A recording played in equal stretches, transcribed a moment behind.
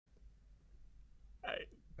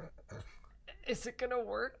Is it gonna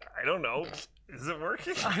work? I don't know. Is it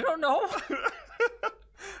working? I don't know.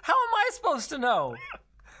 How am I supposed to know?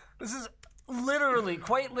 This is literally,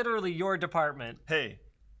 quite literally, your department. Hey,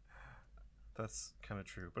 that's kind of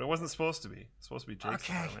true, but it wasn't supposed to be. It's supposed to be Jake's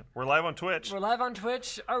Okay. department. We're live on Twitch. We're live on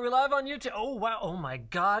Twitch. Are we live on YouTube? Oh, wow. Oh, my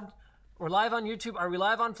God. We're live on YouTube. Are we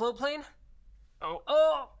live on Floatplane? Oh.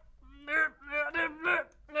 Oh.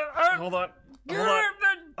 Hold on. Hold on.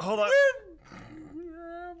 Hold on.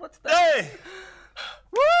 What's that? Hey!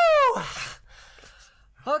 Woo!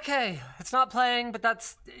 Okay, it's not playing, but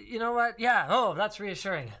that's, you know what? Yeah, oh, that's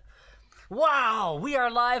reassuring. Wow, we are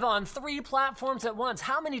live on 3 platforms at once.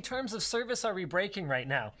 How many terms of service are we breaking right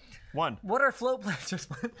now? 1. What are Floatplanes?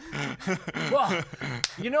 Well,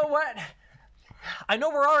 you know what? I know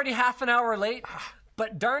we're already half an hour late,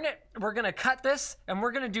 but darn it, we're going to cut this and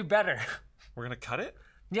we're going to do better. We're going to cut it?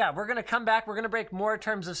 Yeah, we're gonna come back. We're gonna break more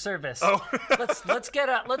terms of service. Oh, let's get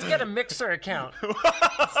a Mixer account.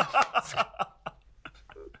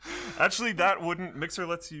 Actually, that wouldn't. Mixer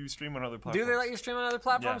lets you stream on other platforms. Do they let you stream on other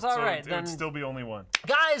platforms? Yeah, All so right, it then. would still be only 1.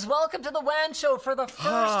 Guys, welcome to the WAN show for the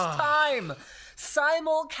first time.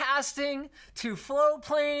 Simulcasting to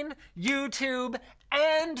Floatplane, YouTube,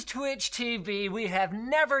 and Twitch TV. We have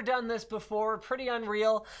never done this before. Pretty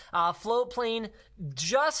unreal. Floatplane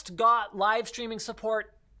just got live streaming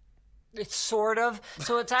support. It's sort of.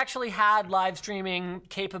 So it's actually had live streaming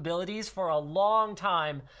capabilities for a long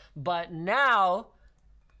time, but now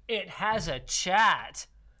it has a chat.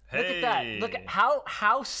 Look at that. Look at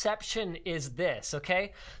howception is this,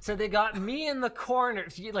 okay? So they got me in the corner.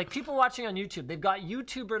 Like people watching on YouTube, they've got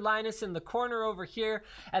YouTuber Linus in the corner over here,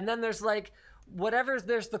 and then there's like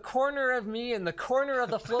there's the corner of me and the corner of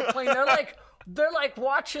the Floatplane. They're like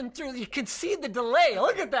watching through. You can see the delay.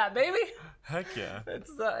 Look at that, baby. Heck yeah.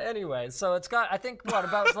 It's anyway. So it's got, I think,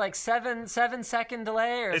 about like 7-second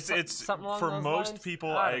delay or something along for those most lines.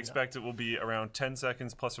 people. I expect it will be around 10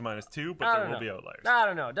 seconds plus or minus 2, but there will be outliers. I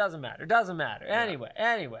don't know. It doesn't matter. Yeah.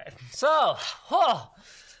 Anyway. So,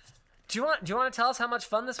 do you want to tell us how much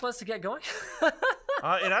fun this was to get going?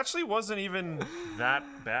 It actually wasn't even that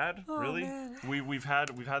bad, really. Man. We've had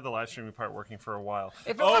the live streaming part working for a while.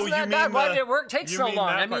 If it wasn't that bad, why did it take so long?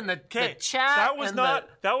 I mean, the chat. That was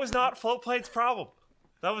not Floatplane's problem.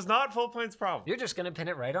 That was not Floatplane's problem. You're just gonna pin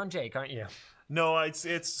it right on Jake, aren't you? No,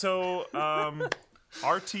 it's so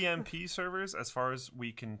RTMP servers, as far as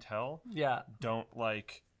we can tell, don't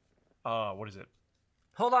like what is it?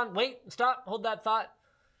 Hold on, wait, stop, hold that thought.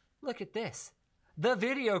 Look at this. The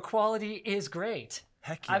video quality is great.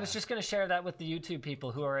 Heck yeah. I was just going to share that with the YouTube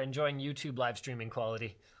people who are enjoying YouTube live streaming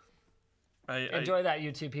quality. Enjoy that,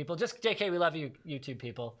 YouTube people. Just, JK, we love you, YouTube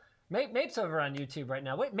people. Mape's over on YouTube right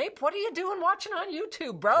now. Wait, Mape, what are you doing watching on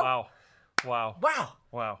YouTube, bro?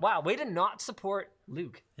 Wow. Way to not support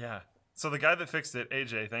Luke. Yeah. So the guy that fixed it,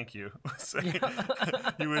 AJ, thank you,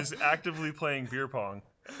 he was actively playing beer pong.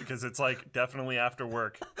 Because it's like definitely after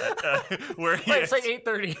work, where he it's like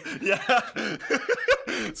 8:30.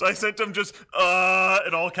 Yeah. So I sent him just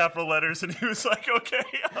in all capital letters, and he was like, "Okay,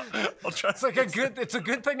 I'll try." It's like it's a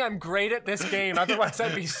good thing I'm great at this game. Otherwise,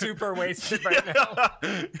 I'd be super wasted right now.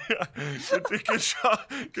 Yeah.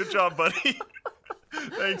 Good job, buddy.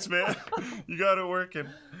 Thanks, man. You got it working.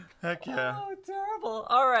 Heck yeah. Oh, terrible.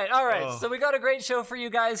 All right. Oh. So we got a great show for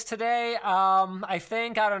you guys today. I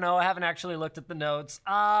don't know. I haven't actually looked at the notes.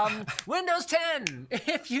 Windows 10.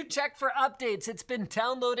 If you check for updates, it's been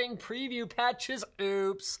downloading preview patches.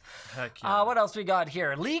 Oops. Heck yeah. What else we got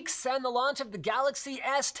here? Leaks and the launch of the Galaxy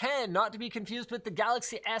S10. Not to be confused with the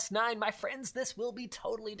Galaxy S9. My friends, this will be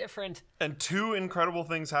totally different. And 2 incredible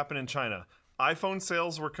things happen in China. iPhone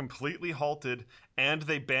sales were completely halted, and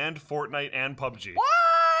they banned Fortnite and PUBG. What?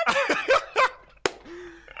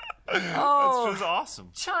 That's just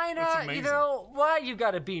awesome. China, you know, why you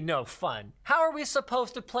gotta be no fun? How are we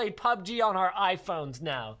supposed to play PUBG on our iPhones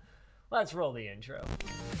now? Let's roll the intro.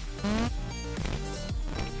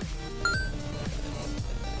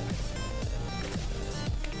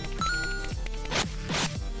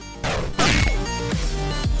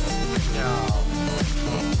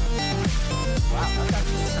 Wow, that's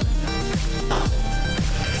actually kind of nice.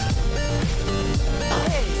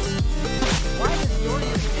 Hey, why does your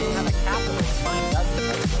username have a capital and mine doesn't?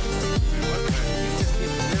 You just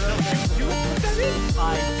give 0 next to You put that in? I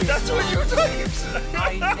did. That's what you typed. I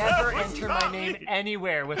never enter my name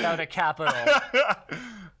anywhere without a capital.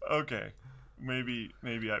 Okay, maybe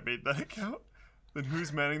I made that account. Then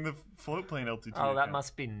who's manning the Floatplane LTT? Oh, that account?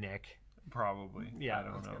 must be Nick. Probably. Yeah, I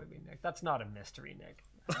don't know. Gotta be Nick. That's not a mystery, Nick.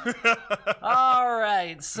 All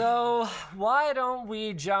right, so why don't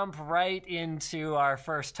we jump right into our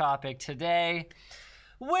first topic today?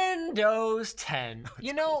 Windows 10.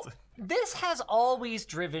 You know, this has always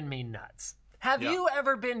driven me nuts. Have you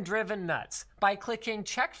ever been driven nuts by clicking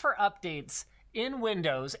check for updates in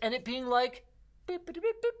Windows and it being like, beep, beep, beep,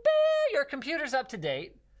 beep, beep, your computer's up to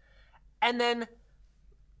date, and then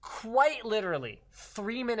quite literally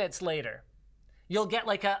 3 minutes later, you'll get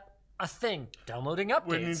like a thing, downloading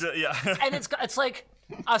updates. And it's like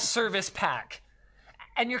a service pack.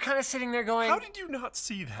 And you're kind of sitting there going, how did you not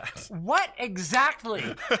see that? What exactly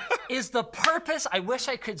is the purpose? I wish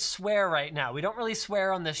I could swear right now. We don't really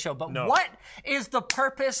swear on this show, but what is the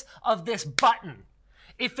purpose of this button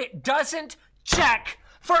if it doesn't check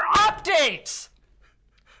for updates?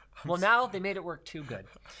 Well, now they made it work too good.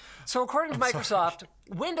 So according to Microsoft,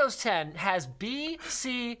 Windows 10 has B,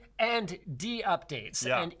 C, and D updates,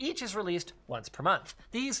 and each is released once per month.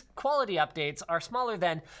 These quality updates are smaller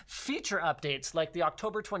than feature updates, like the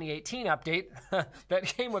October 2018 update that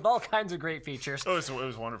came with all kinds of great features. Oh, it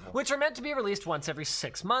was wonderful. Which are meant to be released once every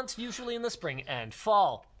 6 months, usually in the spring and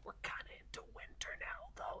fall. We're kind of into winter now,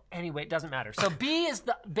 though. Anyway, it doesn't matter. So B is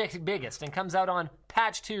the biggest and comes out on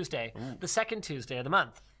Patch Tuesday, the second Tuesday of the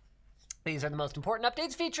month. These are the most important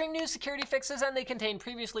updates featuring new security fixes, and they contain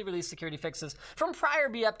previously released security fixes from prior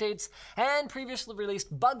B updates and previously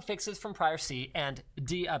released bug fixes from prior C and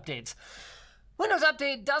D updates. Windows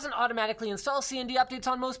Update doesn't automatically install C and D updates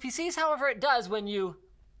on most PCs, however, it does when you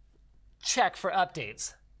check for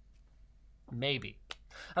updates. Maybe.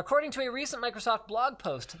 According to a recent Microsoft blog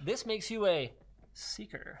post, this makes you a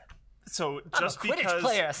seeker. So just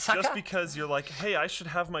because you're like, hey, I should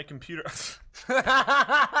have my computer.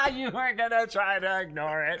 You weren't gonna try to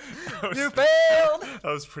ignore it. You failed. That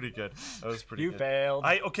was pretty good. You failed.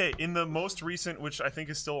 Okay, in the most recent, which I think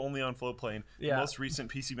is still only on Flowplane, the most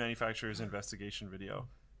recent PC manufacturer's investigation video,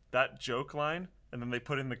 that joke line, and then they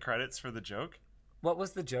put in the credits for the joke. What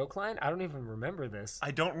was the joke line? I don't even remember this.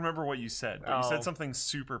 I don't remember what you said, but you said something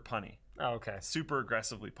super punny. Oh, okay. Super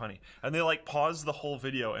aggressively punny. And they like paused the whole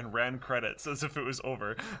video and ran credits as if it was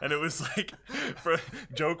over. And it was like for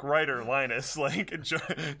joke writer Linus, like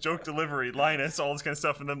joke delivery Linus, all this kind of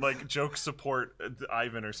stuff, and then like joke support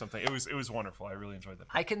Ivan or something. It was wonderful. I really enjoyed that.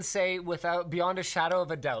 I can say beyond a shadow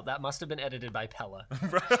of a doubt that must have been edited by Pella.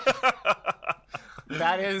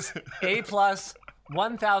 That is A+,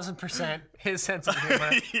 1000% his sense of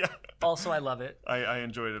humor. Also, I love it. I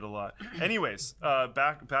enjoyed it a lot. Anyways,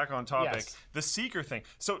 back on topic. Yes. The seeker thing.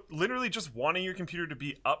 So literally just wanting your computer to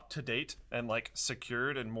be up to date and like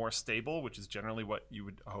secured and more stable, which is generally what you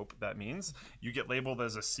would hope that means, you get labeled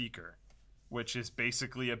as a seeker, which is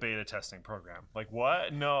basically a beta testing program. Like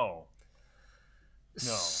what? No.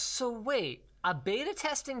 So wait. A beta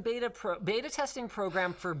testing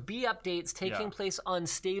program for B updates taking place on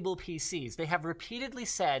stable PCs. They have repeatedly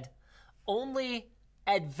said only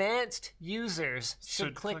advanced users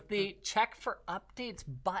should click the check for updates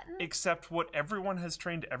button. Except what everyone has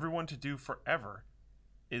trained everyone to do forever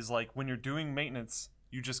is like when you're doing maintenance,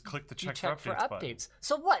 you just click the check for updates button.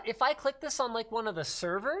 So what, if I click this on like one of the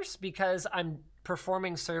servers because I'm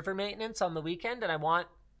performing server maintenance on the weekend and I want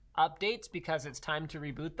updates because it's time to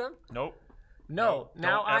reboot them? Nope. No,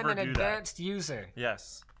 now I'm an advanced user.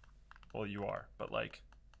 Yes. Well, you are, but like...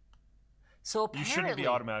 So apparently... You shouldn't be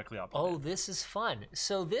automatically updated. Oh, this is fun.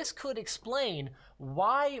 So this could explain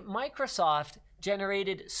why Microsoft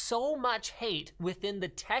generated so much hate within the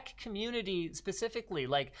tech community specifically.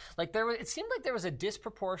 It seemed like there was a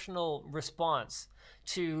disproportional response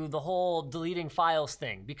to the whole deleting files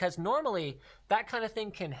thing. Because normally, that kind of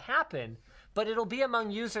thing can happen, but it'll be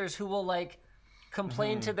among users who will like...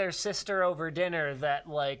 complain to their sister over dinner that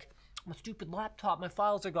like, my stupid laptop, my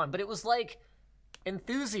files are gone. But it was like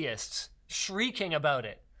enthusiasts shrieking about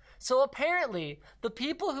it. So apparently the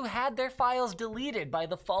people who had their files deleted by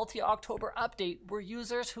the faulty October update were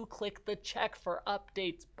users who clicked the check for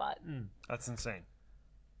updates button. That's insane.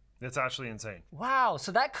 It's actually insane. Wow.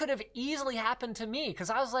 So that could have easily happened to me because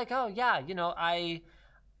I was like, oh yeah, you know, I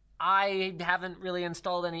haven't really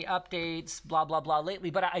installed any updates, blah, blah, blah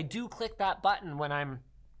lately, but I do click that button when I'm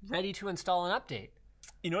ready to install an update.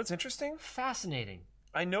 You know what's interesting? Fascinating.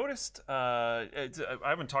 I noticed, I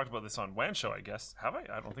haven't talked about this on WAN Show, I guess. Have I?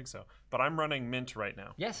 I don't think so. But I'm running Mint right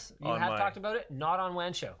now. Yes, you have talked about it, not on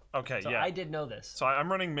WAN Show. Okay, so I did know this. So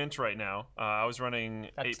I'm running Mint right now. I was running...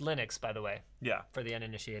 That's Linux, by the way. Yeah. For the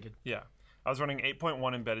uninitiated. Yeah. I was running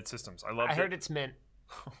 8.1 embedded systems. I heard it's Mint.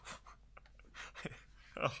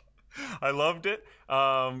 I loved it,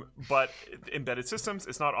 but embedded systems,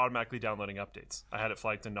 it's not automatically downloading updates. I had it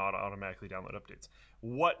flagged to not automatically download updates.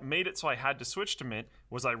 What made it so I had to switch to Mint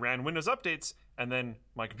was I ran Windows updates, and then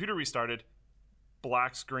my computer restarted,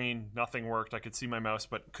 black screen, nothing worked. I could see my mouse,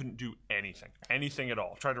 but couldn't do anything at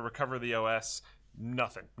all. Tried to recover the OS,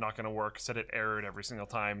 nothing, not going to work. Said it errored every single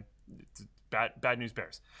time. It's bad news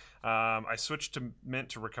bears. I switched to Mint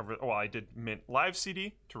to recover. Well, I did Mint Live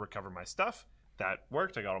CD to recover my stuff. That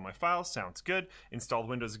worked. I got all my files. Sounds good. Installed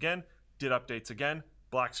Windows again. Did updates again.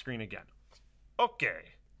 Black screen again.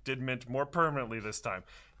 Okay. Did Mint more permanently this time.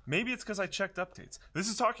 Maybe it's because I checked updates. This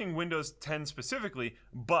is talking Windows 10 specifically,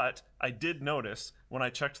 but I did notice when I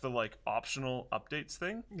checked the like optional updates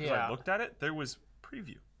thing, because I looked at it, there was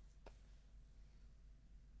preview.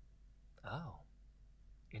 Oh,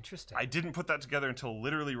 interesting. I didn't put that together until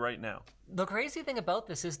literally right now. The crazy thing about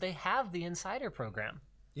this is they have the Insider program.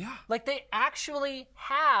 Yeah. Like they actually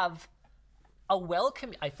have a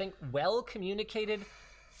well-communicated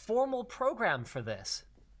formal program for this.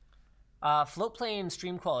 Floatplane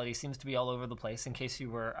stream quality seems to be all over the place, in case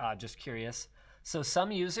you were just curious. So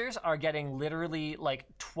some users are getting literally like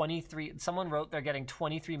 23, someone wrote they're getting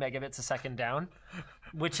 23 megabits a second down,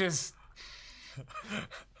 which is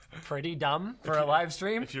pretty dumb for a live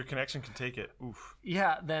stream. If your connection can take it, oof.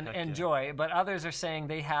 Yeah, then enjoy. Yeah. But others are saying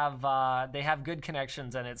they have good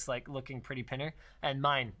connections and it's like looking pretty pinner. And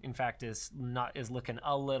mine, in fact, is looking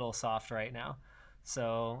a little soft right now.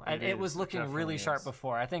 So it was looking really sharp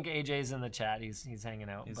before. I think AJ's in the chat. He's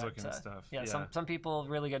hanging out. He's looking at stuff. Yeah, some people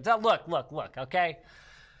really good. Look. Okay,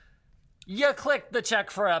 you click the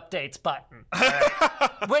check for updates button.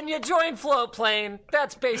 Right? When you join Floatplane,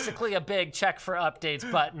 that's basically a big check for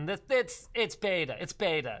updates button. It's beta. It's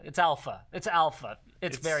beta. It's alpha. It's alpha.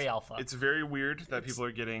 It's very alpha. It's very weird that people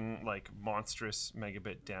are getting like monstrous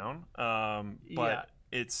megabit down. But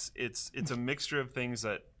it's a mixture of things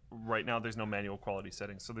that. Right now, there's no manual quality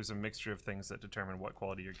settings, so there's a mixture of things that determine what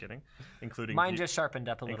quality you're getting, including mine just sharpened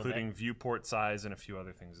up a little bit, including viewport size and a few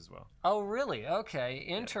other things as well. Oh, really? Okay,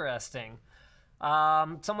 interesting.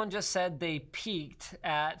 Someone just said they peaked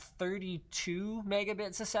at 32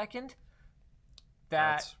 megabits a second.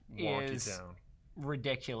 That's wonky down.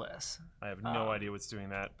 Ridiculous. I have no idea what's doing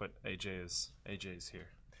that, but AJ is here.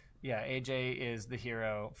 Yeah, AJ is the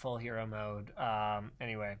hero, full hero mode.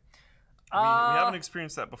 Anyway. We haven't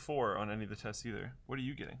experienced that before on any of the tests either. What are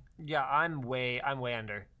you getting? Yeah, I'm way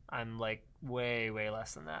under. I'm like way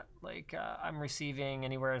less than that. Like I'm receiving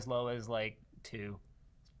anywhere as low as like 2,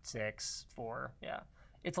 6, 4. Yeah,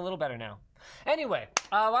 it's a little better now. Anyway,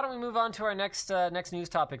 why don't we move on to our next news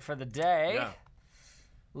topic for the day? Yeah.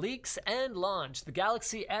 Leaks and launch. The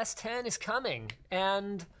Galaxy S10 is coming,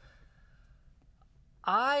 and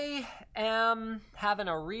I am having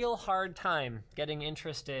a real hard time getting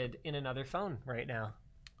interested in another phone right now.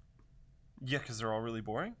 Yeah, because they're all really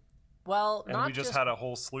boring? Well, and we just had a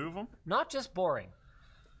whole slew of them? Not just boring.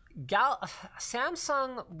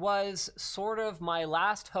 Samsung was sort of my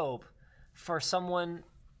last hope for someone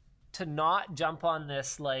to not jump on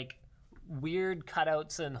this like weird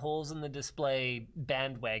cutouts and holes in the display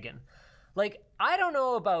bandwagon. Like, I don't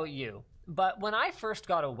know about you, but when I first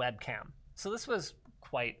got a webcam, so this was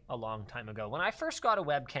quite a long time ago. When I first got a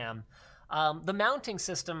webcam, the mounting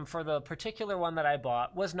system for the particular one that I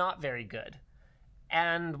bought was not very good.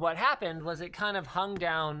 And what happened was it kind of hung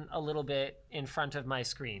down a little bit in front of my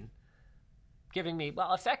screen, giving me,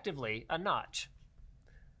 well, effectively a notch.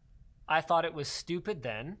 I thought it was stupid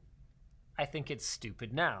then. I think it's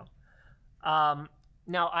stupid now.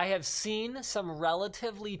 Now, I have seen some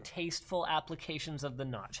relatively tasteful applications of the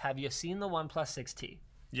notch. Have you seen the OnePlus 6T?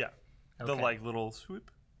 Yeah. The like little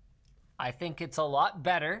swoop. I think it's a lot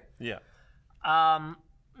better. Yeah.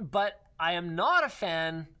 But I am not a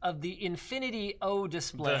fan of the Infinity O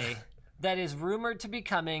display that is rumored to be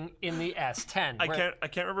coming in the S10. I can't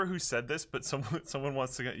remember who said this, but someone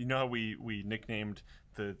wants to. You know how we nicknamed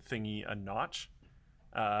the thingy a notch?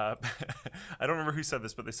 I don't remember who said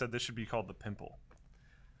this, but they said this should be called the pimple,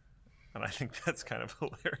 and I think that's kind of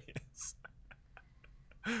hilarious.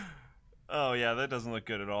 Oh yeah, that doesn't look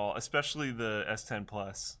good at all, especially the S10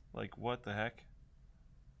 Plus. Like, what the heck?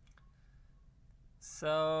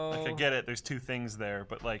 So, like, I get it. There's two things there,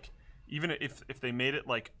 but like, even if they made it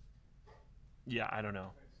like, yeah, I don't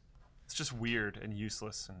know. It's just weird and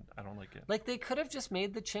useless, and I don't like it. Like, they could have just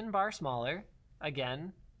made the chin bar smaller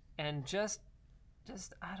again, and just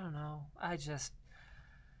I don't know.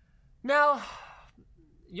 Now,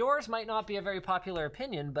 yours might not be a very popular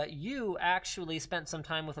opinion, but you actually spent some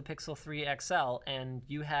time with a Pixel 3 XL, and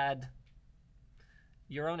you had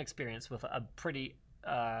your own experience with a pretty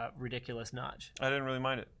ridiculous notch. I didn't really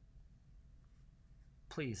mind it.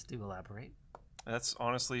 Please do elaborate. That's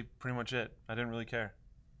honestly pretty much it. I didn't really care.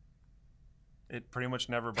 It pretty much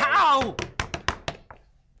never bothered me. How?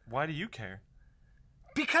 Why do you care?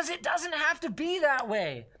 Because it doesn't have to be that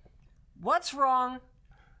way. What's wrong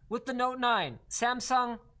with the Note 9?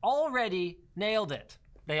 Samsung already nailed it.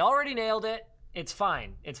 They already nailed it. It's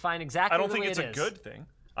fine. It's fine exactly the way it is. I don't think it's a good thing.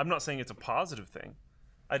 I'm not saying it's a positive thing.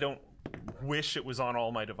 I don't wish it was on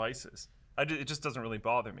all my devices. It just doesn't really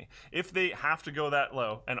bother me. If they have to go that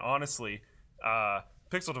low, and honestly,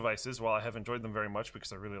 Pixel devices, while I have enjoyed them very much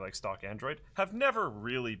because I really like stock Android, have never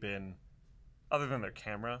really been, other than their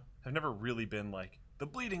camera, have never really been like the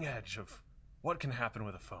bleeding edge of what can happen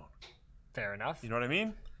with a phone. Fair enough. You know what I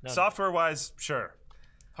mean? No. Software-wise, sure.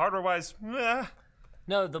 Hardware-wise, meh.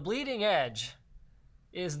 No, the bleeding edge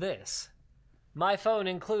is this. My phone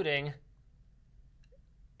including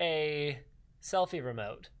a selfie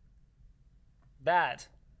remote. That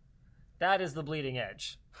is the bleeding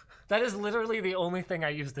edge. That is literally the only thing I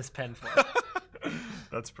use this pen for.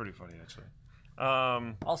 That's pretty funny, actually.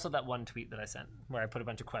 Also that one tweet that I sent where I put a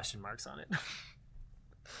bunch of question marks on it.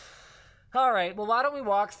 All right, well, why don't we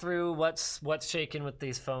walk through what's shaking with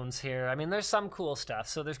these phones here? I mean, there's some cool stuff.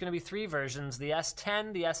 So there's going to be 3 versions, the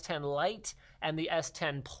S10, the S10 Lite, and the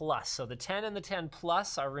S10 Plus. So the 10 and the 10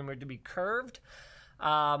 Plus are rumored to be curved.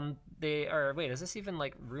 Wait, is this even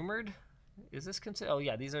like rumored? Is this considered? Oh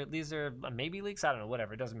yeah, these are maybe leaks. I don't know.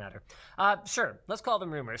 Whatever, it doesn't matter. Sure, let's call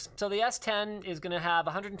them rumors. So the S10 is going to have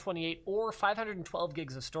 128 or 512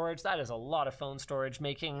 gigs of storage. That is a lot of phone storage,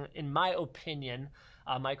 making, in my opinion,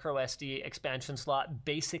 a micro SD expansion slot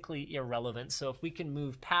basically irrelevant. So if we can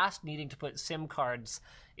move past needing to put SIM cards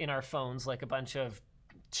in our phones like a bunch of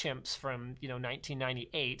chimps from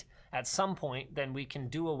 1998 at some point, then we can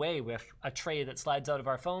do away with a tray that slides out of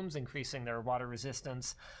our phones, increasing their water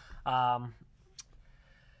resistance.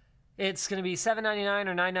 It's going to be $7.99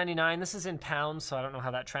 or $9.99. This is in pounds, so I don't know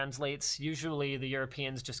how that translates. Usually the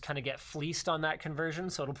Europeans just kind of get fleeced on that conversion,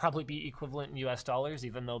 so it'll probably be equivalent in US dollars,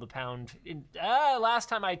 even though the pound... last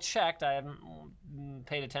time I checked, I haven't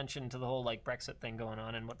paid attention to the whole Brexit thing going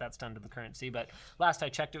on and what that's done to the currency, but last I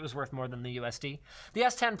checked, it was worth more than the USD. The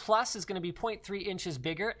S10 Plus is going to be 0.3 inches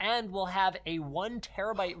bigger and will have a 1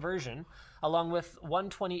 terabyte version, along with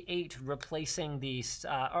 128 replacing the,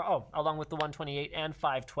 along with the 128 and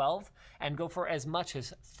 512, and go for as much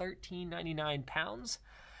as £13.99.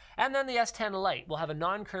 And then the S10 Lite will have a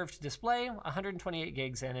non-curved display, 128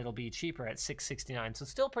 gigs, and it'll be cheaper at $669. So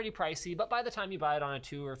still pretty pricey, but by the time you buy it on a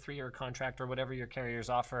 2 or 3 year contract or whatever your carriers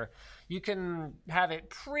offer, you can have it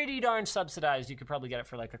pretty darn subsidized. You could probably get it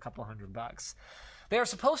for like a couple $100. They are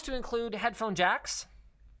supposed to include headphone jacks,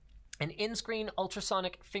 an in-screen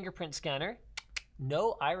ultrasonic fingerprint scanner,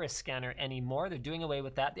 no iris scanner anymore. They're doing away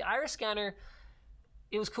with that. The iris scanner,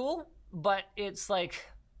 it was cool, but it's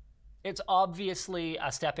obviously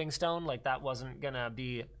a stepping stone. Like, that wasn't gonna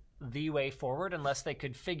be the way forward unless they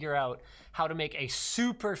could figure out how to make a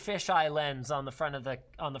super fisheye lens on the front of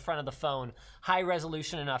the phone, high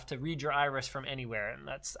resolution enough to read your iris from anywhere. And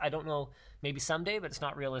that's, I don't know, maybe someday, but it's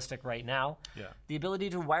not realistic right now. Yeah. The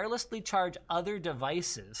ability to wirelessly charge other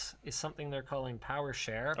devices is something they're calling Power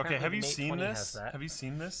Share. Okay, Apparently have you the Mate seen 20 this? has that. Have you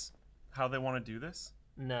seen this? How they want to do this?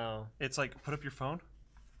 No. It's like, put up your phone.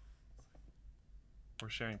 We're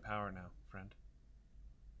sharing power now, friend.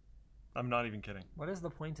 I'm not even kidding. What is the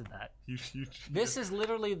point of that? You This is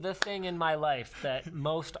literally the thing in my life that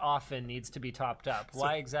most often needs to be topped up.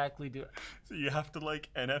 Why exactly do... So you have to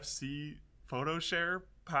NFC photo share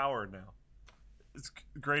power now. It's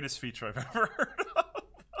the greatest feature I've ever heard of.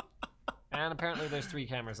 And apparently there's 3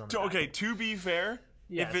 cameras on the back. Okay, to be fair,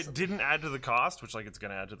 Yes. if it didn't add to the cost, which it's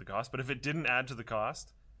going to add to the cost, but if it didn't add to the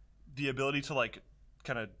cost, the ability to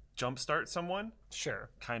kind of jumpstart someone, Sure.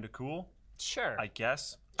 kind of cool, Sure. I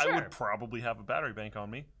guess. Sure. I would probably have a battery bank on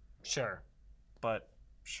me, Sure. but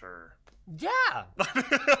sure. Yeah.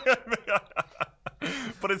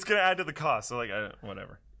 But it's going to add to the cost, so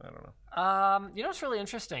whatever. I don't know. You know what's really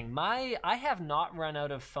interesting? I have not run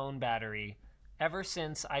out of phone battery ever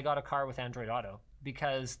since I got a car with Android Auto,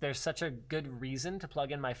 because there's such a good reason to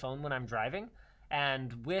plug in my phone when I'm driving.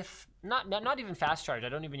 And with not even fast charge, I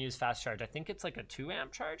don't even use fast charge. I think it's like a 2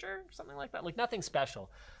 amp charger, something like that, like nothing special.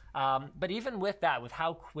 But even with that, with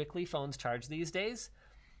how quickly phones charge these days,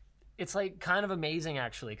 it's kind of amazing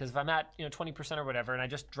actually, because if I'm at 20% or whatever and I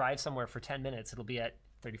just drive somewhere for 10 minutes, it'll be at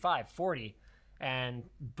 35, 40, and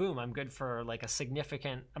boom, I'm good for a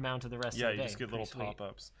significant amount of the rest of the day. Yeah, you just get little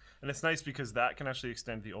pop-ups. And it's nice because that can actually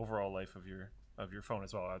extend the overall life of your phone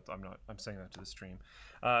as well. I'm saying that to the stream.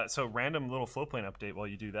 So random little Flowplane update while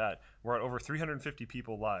you do that. We're at over 350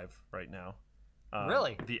 people live right now.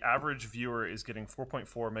 Really? The average viewer is getting 4.4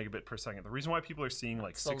 megabit per second. The reason why people are seeing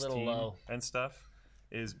 16 and stuff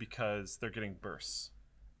is because they're getting bursts.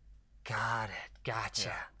 Got it.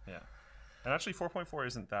 Gotcha. Yeah. And actually, 4.4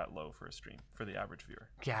 isn't that low for a stream for the average viewer.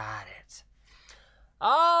 Got it.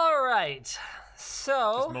 All right.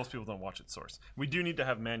 So Just most people don't watch at source. We do need to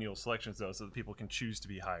have manual selections though, so that people can choose to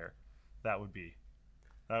be higher. That would be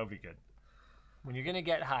good. when you're gonna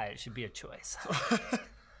get high, it should be a choice.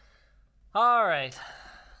 All right.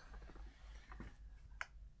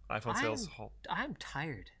 iPhone sales halt. I'm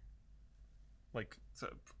tired. Like, so,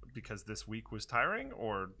 because this week was tiring,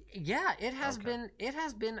 or Yeah, it has been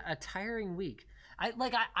a tiring week.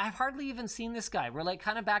 I've hardly even seen this guy. We're like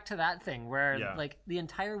kind of back to that thing where like the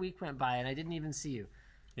entire week went by and I didn't even see you.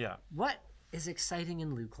 Yeah. What is exciting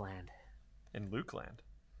in Luke Land? In Luke Land.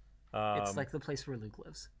 It's like the place where Luke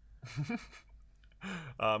lives.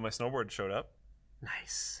 My snowboard showed up.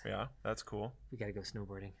 Nice. Yeah, that's cool. We gotta go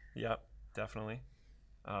snowboarding. Yep, definitely.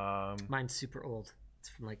 Mine's super old. It's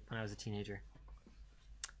from like when I was a teenager.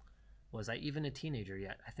 Was I even a teenager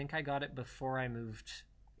yet? I think I got it before I moved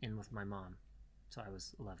in with my mom. So I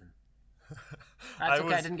was 11. That's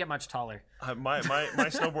okay. I didn't get much taller. My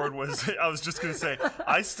snowboard was, I was just going to say,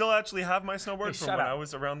 I still actually have my snowboard from when I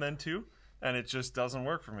was around then too. And it just doesn't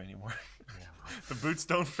work for me anymore. Yeah, well. The boots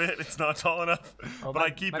don't fit. It's not tall enough. Oh, but I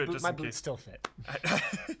keep it just in case. My boots still fit.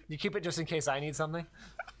 You keep it just in case I need something?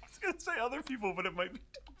 I was going to say other people, but it might be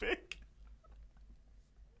too big.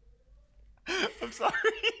 I'm sorry.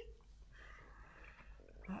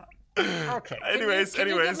 Okay. Anyways, can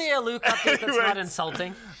you give me a Luke update that's not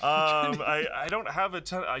insulting? I don't have a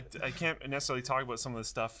ton. I can't necessarily talk about some of this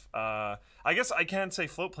stuff. I guess I can say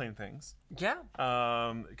float plane things. Yeah.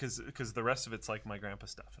 Because the rest of it's like my grandpa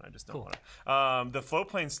stuff, and I just don't want to. The float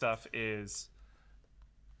plane stuff is.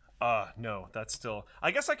 No, that's still.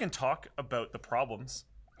 I guess I can talk about the problems.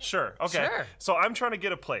 Sure. Okay. Sure. So I'm trying to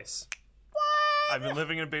get a place. I've been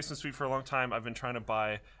living in a basement suite for a long time. I've been trying to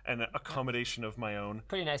buy an accommodation of my own.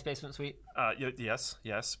 Pretty nice basement suite. Yes,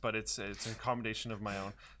 but it's an accommodation of my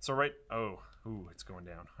own. So it's going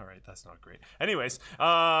down. All right, that's not great. Anyways,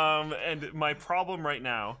 and my problem right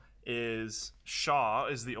now is Shaw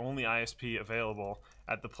is the only ISP available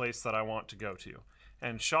at the place that I want to go to,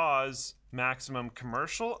 and Shaw's maximum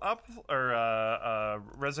commercial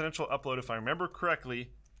residential upload, if I remember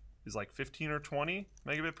correctly, is like 15 or 20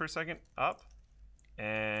 megabit per second up.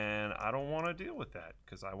 And I don't want to deal with that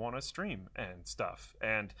because I want to stream and stuff.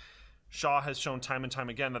 And Shaw has shown time and time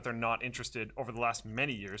again that they're not interested, over the last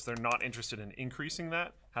many years, they're not interested in increasing that.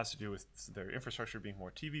 It has to do with their infrastructure being more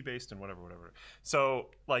TV based and whatever. So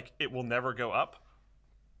like it will never go up.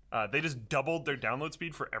 They just doubled their download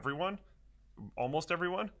speed for everyone, almost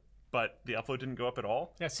everyone. But the upload didn't go up at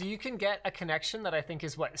all. Yeah, so you can get a connection that I think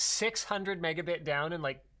is, 600 megabit down and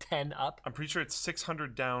like 10 up? I'm pretty sure it's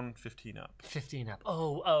 600 down, 15 up. 15 up.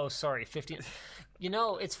 Oh, sorry, 15. You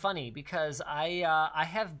know, it's funny because I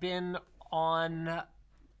have been on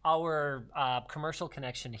our commercial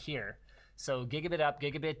connection here. So gigabit up,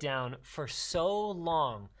 gigabit down for so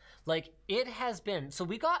long. Like it has been, so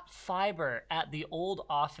we got fiber at the old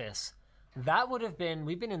office. That would have been,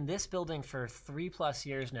 we've been in this building for 3+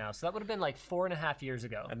 years now. So that would have been like 4.5 years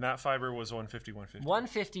ago. And that fiber was 150.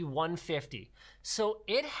 150. So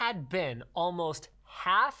it had been almost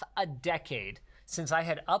half a decade since I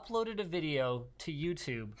had uploaded a video to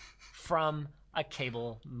YouTube from a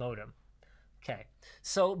cable modem. Okay.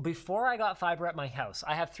 So before I got fiber at my house,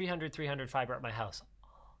 I have 300 fiber at my house.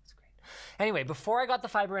 Oh, that's great. Anyway, before I got the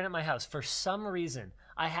fiber in at my house, for some reason,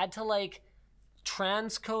 I had to like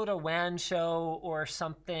transcode a WAN show or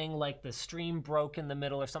something, like the stream broke in the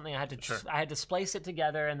middle or something. I had to splice it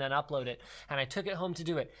together and then upload it, and I took it home to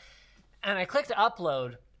do it. And I clicked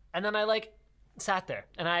upload, and then I like sat there,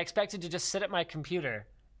 and I expected to just sit at my computer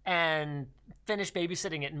and finish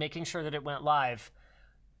babysitting it and making sure that it went live.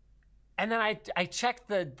 And then I checked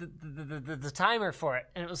the timer for it,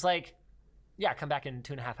 and it was like, yeah, come back in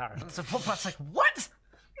 2.5 hours. I was like, what?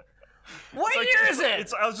 What year is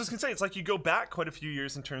it? I was just going to say, it's like you go back quite a few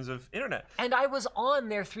years in terms of internet. And I was on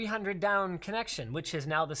their 300 down connection, which is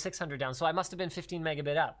now the 600 down. So I must have been 15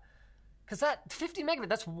 megabit up. Because that 50 megabit,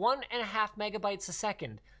 that's 1.5 megabytes a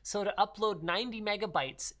second. So to upload 90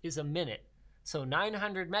 megabytes is a minute. So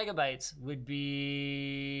 900 megabytes would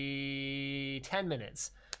be 10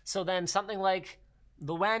 minutes. So then something like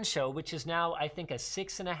the WAN show, which is now, I think, a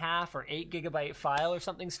 6.5 or 8 gigabyte file or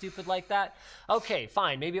something stupid like that. Okay,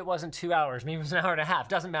 fine. Maybe it wasn't 2 hours. Maybe it was an hour and a half.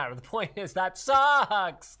 Doesn't matter. The point is that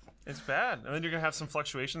sucks. It's bad. And then you're going to have some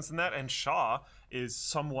fluctuations in that. And Shaw is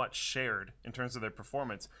somewhat shared in terms of their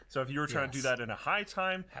performance. So if you were trying to do that in a high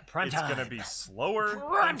time, it's going to be slower.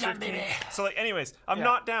 Prime time, baby. So, like, anyways, I'm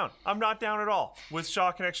not down. I'm not down at all with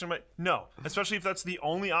Shaw connection. But no, especially if that's the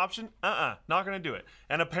only option. Not going to do it.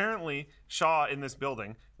 And apparently, Shaw in this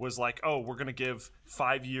building was like, oh, we're going to give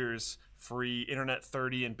 5 years free internet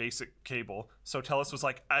 30 and basic cable. So TELUS was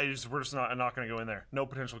like, we're just not going to go in there. No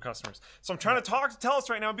potential customers. So I'm trying to talk to TELUS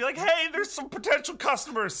right now and be like, hey, there's some potential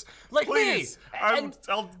customers. Like please. me.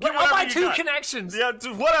 I'll buy 2 connections. Yeah,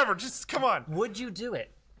 whatever. Just come on. Would you do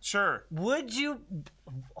it? Sure. Would you?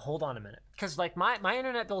 Hold on a minute. Because like my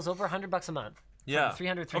internet bill is over $100 a month. Yeah.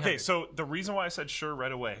 300. Okay, so the reason why I said sure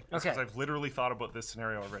right away is because Okay. I've literally thought about this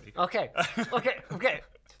scenario already. Okay.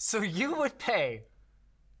 So you would pay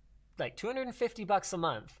like $250 a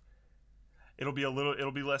month. It'll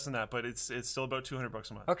be less than that, but it's still about $200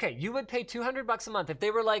 a month. Okay, you would pay $200 a month if they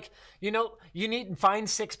were like, you need to find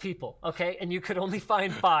 6 people, okay, and you could only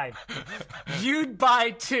find 5. You'd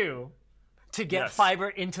buy 2 to get Yes. fiber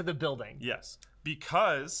into the building. Yes,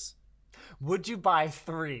 because Would you buy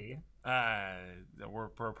 3? we're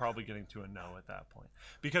probably getting to a no at that point.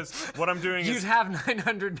 Because what I'm doing You'd is have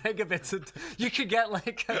 900 megabits. You could get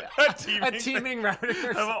like a teaming router. Or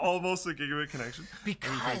have something. Almost a gigabit connection.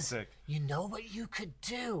 Because sick. you know what you could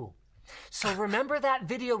do. So remember that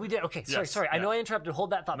video we did? Okay, Yes, sorry. I yeah. know I interrupted. Hold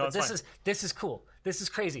that thought. No, but it's fine. this is cool. This is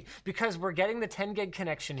crazy because we're getting the 10 gig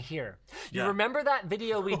connection here. You Yeah. remember that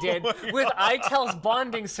video we did my with iTel's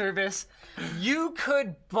bonding service? You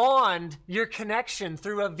could bond your connection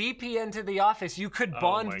through a VPN to the office. You could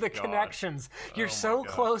bond my the God. connections. You're my so God.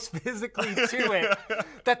 close physically to it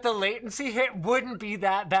that the latency hit wouldn't be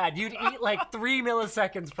that bad. You'd eat like 3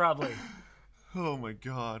 milliseconds probably. Oh my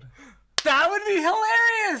god. That would be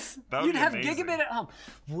hilarious. That would You'd be have amazing. gigabit at home.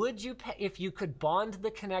 Would you pay if you could bond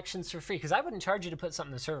the connections for free? Because I wouldn't charge you to put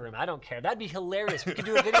something in the server room. I don't care. That'd be hilarious. We could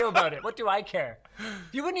do a video about it. What do I care?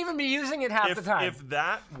 You wouldn't even be using it half the time. If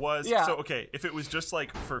that was Yeah. so okay, if it was just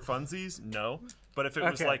like for funsies, no. But if it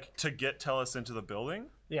was Okay. like to get TELUS into the building,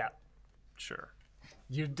 Yeah, sure.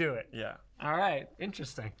 you'd do it. Yeah. All right,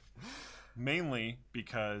 interesting. Mainly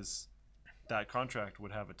because that contract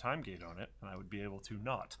would have a time gate on it, and I would be able to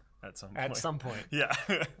not at some point. At some point. Yeah.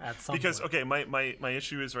 At some because point. okay, my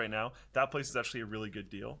issue is right now that place is actually a really good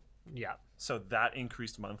deal. Yeah, So that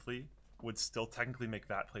increased monthly would still technically make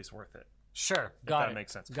that place worth it. sure. If Got that it.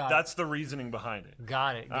 makes sense. Got That's the reasoning behind it. it.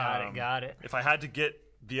 Got it. Got it. If I had to get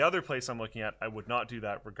the other place I'm looking at, I would not do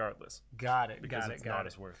that regardless. Got it. Because Got it's it. not Got it.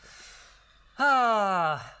 as worth it.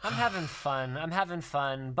 Ah, I'm having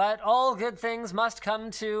fun. But all good things must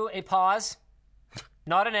come to a pause.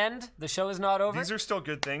 Not an end. The show is not over. These are still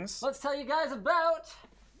good things. Let's tell you guys about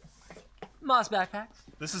Moss backpacks.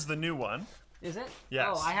 This is the new one. Is it? Yes.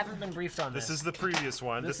 Oh, I haven't been briefed on this. This is the previous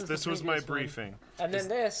one. This is This the was my previous one. briefing. And then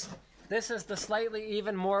this is the slightly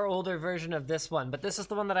even more older version of this one. But this is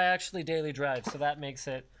the one that I actually daily drive, so that makes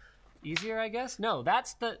it easier, I guess. No,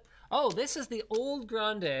 that's the. Oh, this is the old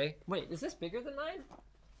Grande. Wait, is this bigger than mine?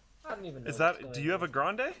 I don't even know. Is what's that? going Do you have on. a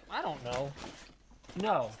Grande? I don't know.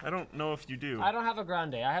 No, I don't know if you do. I don't have a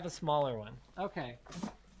Grande. I have a smaller one. Okay.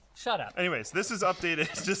 Shut up. Anyways, this is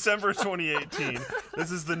updated December 2018. This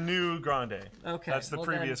is the new Grande. Okay. That's the well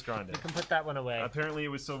previous then, Grande. You can put that one away. Apparently, it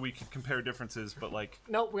was so we could compare differences, but like,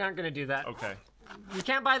 Nope, we aren't going to do that. okay. You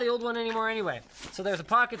can't buy the old one anymore anyway. So there's a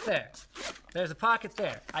pocket there. There's a pocket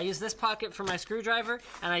there. I use this pocket for my screwdriver,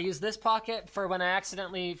 and I use this pocket for when I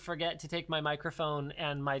accidentally forget to take my microphone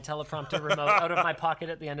and my teleprompter remote out of my pocket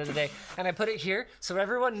at the end of the day. And I put it here so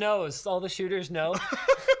everyone knows, all the shooters know.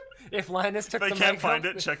 If Linus took They the can't mic find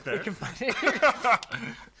out, it, check they there. can find it.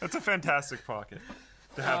 That's a fantastic pocket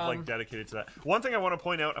to have like dedicated to that. One thing I want to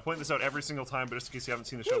point out, I point this out every single time, but just in case you haven't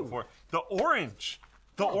seen the show before, the orange.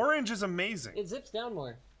 The orange is amazing. It zips down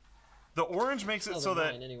more. The orange makes it so than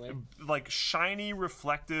that mine, anyway. like shiny,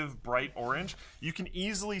 reflective, bright orange, you can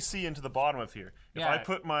easily see into the bottom of here. If Yeah. I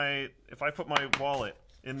put my wallet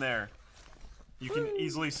in there, you can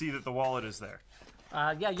easily see that the wallet is there.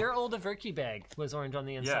 Yeah, your old Averki bag was orange on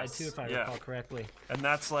the inside Yes, too, if I yeah. recall correctly. And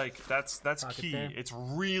that's like that's Pocket key. there. It's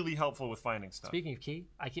really helpful with finding stuff. Speaking of key,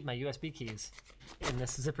 I keep my USB keys in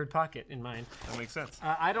this zippered pocket in mine. That makes sense.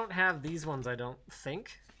 I don't have these ones, I don't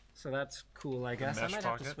think. So that's cool, I guess. I mesh might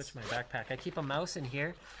pockets? have to switch my backpack. I keep a mouse in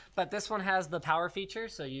here, but this one has the power feature,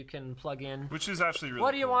 so you can plug in. Which is actually really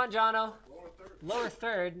What do you cool. want, Jono? Lower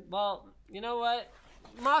third. Well, you know what?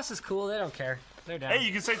 Moss is cool. They don't care. They're down. Hey,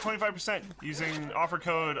 you can save 25% using offer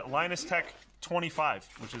code LinusTech 25,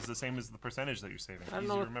 which is the same as the percentage that you're saving. Easy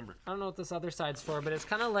to remember. I don't know what this other side's for, but it's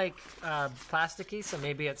kind of like plasticky, so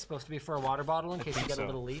maybe it's supposed to be for a water bottle in case you get a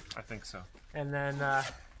little leak. I think so. And then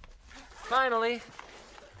finally,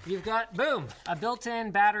 you've got, boom, a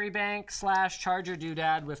built-in battery bank / charger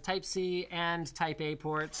doodad with Type-C and Type-A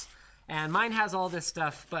ports. And mine has all this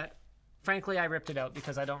stuff, but frankly, I ripped it out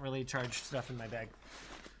because I don't really charge stuff in my bag.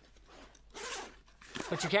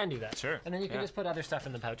 But you can do that. Sure. And then you can just put other stuff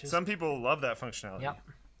in the pouches. Some people love that functionality. Yep.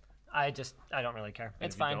 I don't really care.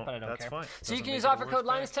 It's fine, but I don't care. That's fine. So you can use offer code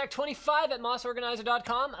LinusTech25 at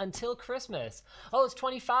MossOrganizer.com until Christmas. Oh, it's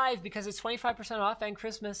 25 because it's 25% off and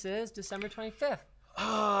Christmas is December 25th.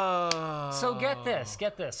 So get this.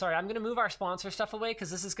 Sorry, I'm going to move our sponsor stuff away because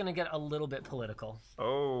this is going to get a little bit political.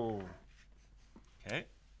 Oh. Okay.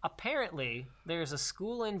 Apparently, there's a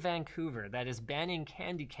school in Vancouver that is banning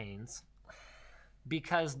candy canes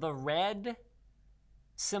because the red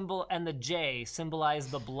symbol and the J symbolize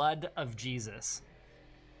the blood of Jesus.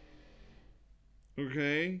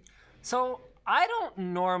 Okay. So I don't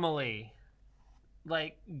normally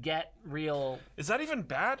get real. Is that even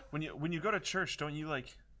bad? When you go to church, don't you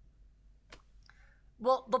like?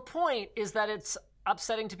 Well, the point is that it's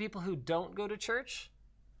upsetting to people who don't go to church,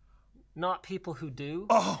 not people who do.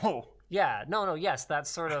 Oh. Yeah. No. Yes,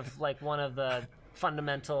 that's sort of like one of the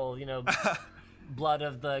fundamental, blood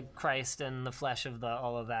of the Christ and the flesh of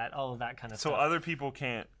all of that kind of stuff. So other people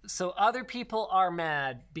can't. So other people are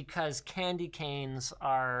mad because candy canes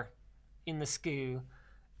are in the SKU.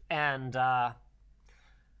 And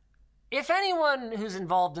if anyone who's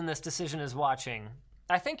involved in this decision is watching,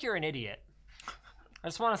 I think you're an idiot. I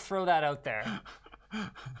just want to throw that out there.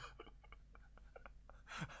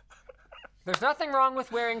 There's nothing wrong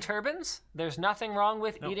with wearing turbans. There's nothing wrong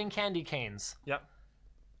with eating candy canes. Yep.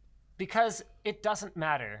 Because it doesn't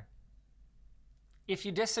matter. If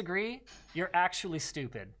you disagree, you're actually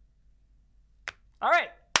stupid. All right.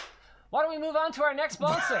 Why don't we move on to our next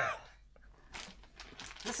sponsor?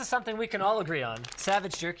 This is something we can all agree on.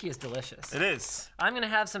 Savage jerky is delicious. It is. I'm going to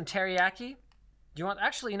have some teriyaki. Do you want...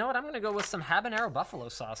 Actually, you know what? I'm going to go with some habanero buffalo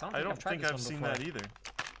sauce. I don't think I've seen that either.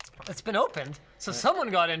 It's been opened, so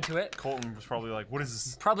someone got into it. Colton was probably like, what is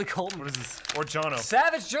this? Probably Colton. What is this? Or Jono.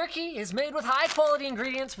 Savage jerky is made with high-quality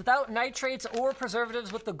ingredients without nitrates or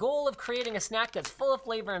preservatives with the goal of creating a snack that's full of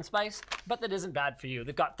flavor and spice, but that isn't bad for you.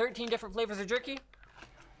 They've got 13 different flavors of jerky.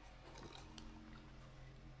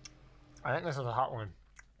 I think this is a hot one.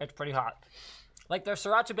 It's pretty hot. Like their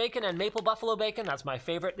sriracha bacon and maple buffalo bacon, that's my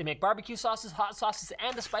favorite. They make barbecue sauces, hot sauces,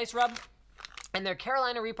 and a spice rub. And their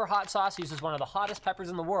Carolina Reaper hot sauce uses one of the hottest peppers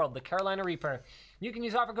in the world, the Carolina Reaper. You can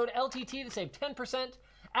use offer code LTT to save 10%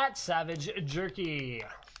 at Savage Jerky.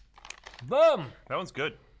 Boom! That one's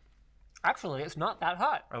good. Actually, it's not that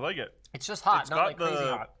hot. I like it. It's just hot, not like crazy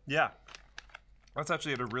hot. Yeah. That's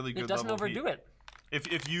actually at a really good level. It doesn't overdo it.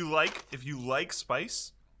 If you like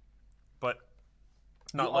spice, but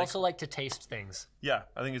not you also like to taste things. Yeah,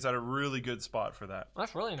 I think it's at a really good spot for that.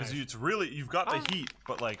 That's really nice. Because you've got the heat,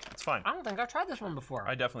 but it's fine. I don't think I've tried this one before.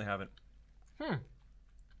 I definitely haven't.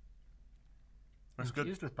 That's good.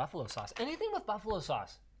 Used with buffalo sauce. Anything with buffalo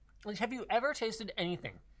sauce. Like, have you ever tasted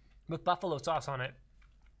anything with buffalo sauce on it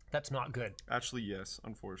that's not good? Actually, yes,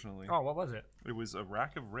 unfortunately. Oh, what was it? It was a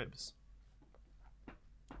rack of ribs.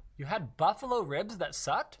 You had buffalo ribs that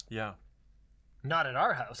sucked? Yeah. Not at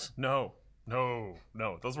our house. No.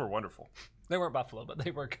 Those were wonderful. They weren't buffalo, but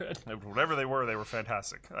they were good. Whatever they were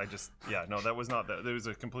fantastic. That was not that. It was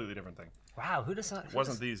a completely different thing. Wow, who'd have saw? It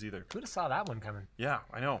wasn't these either. Who'd have saw that one coming? Yeah,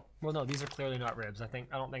 I know. Well, no, these are clearly not ribs. I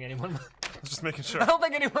don't think anyone. I was just making sure. I don't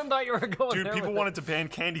think anyone thought you were going. Dude, there people with wanted to ban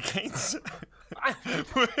candy canes.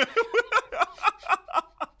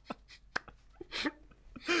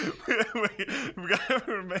 We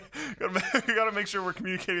gotta make sure we're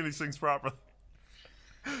communicating these things properly.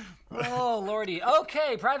 Oh, lordy.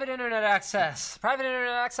 Okay, private internet access. Private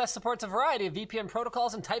internet access supports a variety of VPN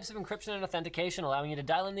protocols and types of encryption and authentication, allowing you to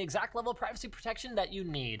dial in the exact level of privacy protection that you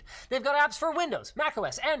need. They've got apps for Windows,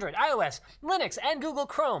 macOS, Android, iOS, Linux, and Google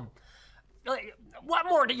Chrome. What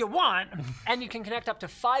more do you want? And you can connect up to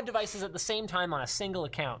 5 devices at the same time on a single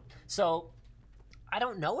account. So, I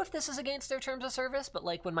don't know if this is against their terms of service, but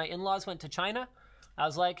when my in-laws went to China, I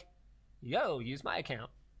was like, yo, use my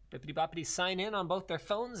account. Bippity-boppity sign in on both their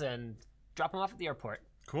phones and drop them off at the airport.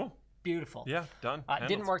 Cool. Beautiful. Yeah, done.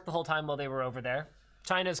 Didn't work the whole time while they were over there.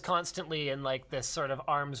 China's constantly in this sort of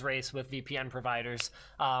arms race with VPN providers.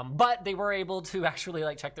 But they were able to actually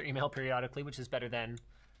check their email periodically, which is better than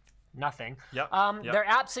nothing. Yep. Their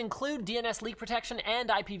apps include DNS leak protection and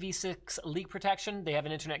IPv6 leak protection. They have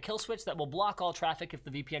an internet kill switch that will block all traffic if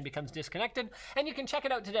the VPN becomes disconnected. And you can check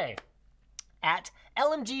it out today. at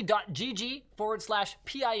lmg.gg/PIA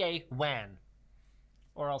WAN.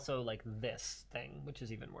 Or also like this thing, which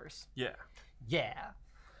is even worse. Yeah. Yeah.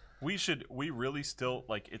 We really still,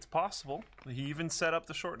 like, it's possible. He even set up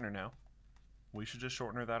the shortener now. We should just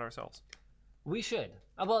shortener that ourselves. We should.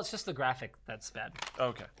 Well, it's just the graphic that's bad.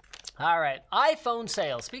 Okay. All right. iPhone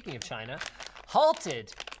sales, speaking of China,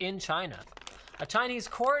 halted in China. A Chinese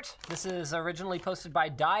court, this is originally posted by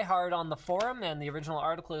Die Hard on the forum, and the original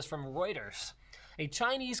article is from Reuters. A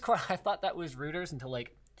Chinese court, I thought that was Reuters until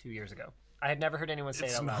like 2 years ago. I had never heard anyone say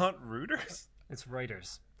that. It's not Reuters? It's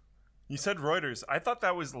Reuters. You said Reuters. I thought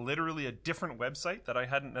that was literally a different website that I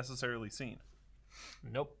hadn't necessarily seen.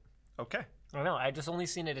 Nope. Okay. I don't know. I just only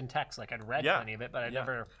seen it in text. Like I'd read plenty of it, but I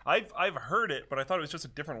never. I've heard it, but I thought it was just a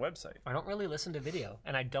different website. I don't really listen to video,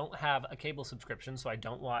 and I don't have a cable subscription, so I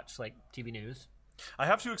don't watch like TV news. I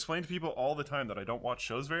have to explain to people all the time that I don't watch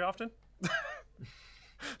shows very often.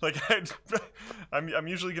 Like I'm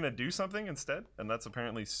usually gonna do something instead, and that's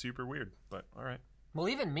apparently super weird. But all right. Well,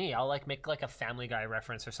 even me, I'll like make like a Family Guy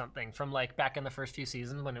reference or something from like back in the first few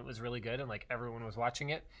seasons when it was really good and like everyone was watching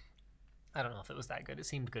it. I don't know if it was that good. It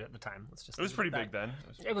seemed good at the time. Let's just. It was pretty big then.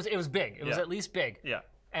 It was big. It was at least big. Yeah.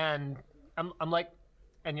 And I'm like,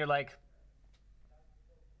 and you're like.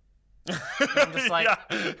 I'm just like.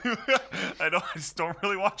 Yeah. I just don't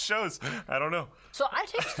really watch shows. I don't know. So I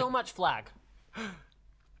take so much flack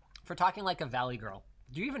for talking like a Valley girl.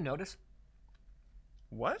 Do you even notice?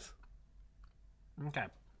 What? Okay.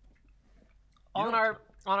 On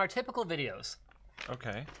our typical videos.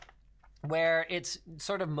 Okay. Where it's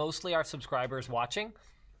sort of mostly our subscribers watching,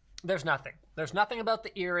 there's nothing. There's nothing about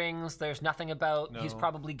the earrings. There's nothing about he's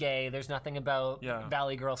probably gay. There's nothing about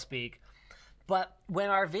Valley girl speak. But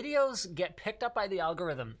when our videos get picked up by the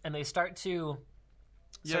algorithm and they start to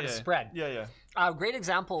sort of spread. Yeah. A great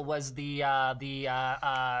example was the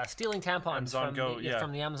stealing tampons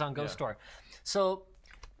from the Amazon Go store. So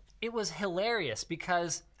it was hilarious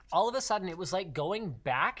because all of a sudden it was like going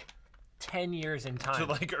back 10 years in time. To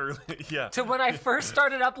like early, to when I first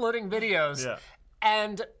started uploading videos. Yeah.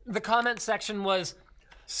 And the comment section was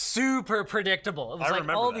super predictable. It was like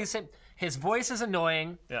all these same. His voice is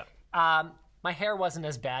annoying. Yeah. My hair wasn't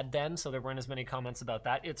as bad then, so there weren't as many comments about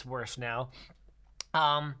that. It's worse now.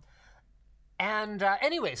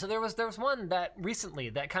 Anyway, so there was one that recently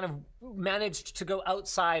that kind of managed to go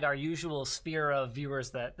outside our usual sphere of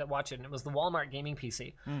viewers that watch it, and it was the Walmart gaming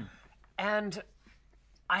PC. And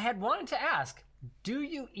I had wanted to ask, do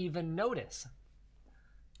you even notice?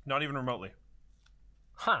 Not even remotely.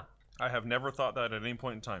 Huh. I have never thought that at any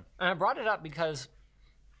point in time. And I brought it up because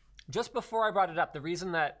just before I brought it up, the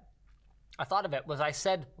reason that I thought of it was I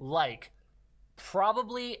said like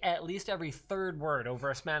probably at least every third word over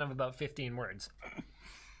a span of about 15 words.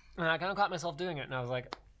 And I kind of caught myself doing it, and I was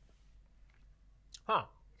like, huh.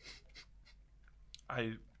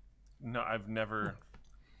 I've never...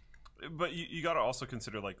 But you got to also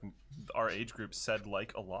consider, like, our age group said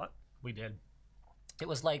like a lot. We did. It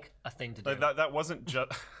was like a thing to do. That wasn't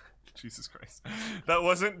just... Jesus Christ. That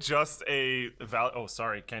wasn't just a... Oh,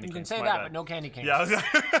 sorry, candy canes. You can say that, but no candy canes. Yeah.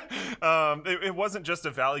 It wasn't just a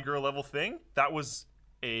Valley Girl level thing. That was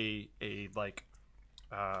a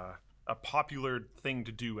popular thing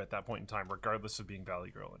to do at that point in time, regardless of being Valley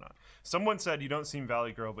Girl or not. Someone said, you don't seem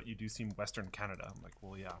Valley Girl, but you do seem Western Canada. I'm like,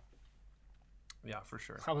 well, yeah. Yeah, for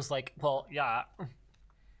sure. I was like, well, yeah.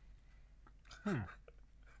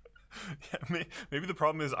 Yeah, maybe the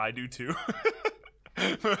problem is I do too.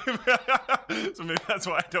 So maybe that's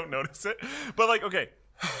why I don't notice it. But like, okay,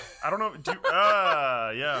 I don't know.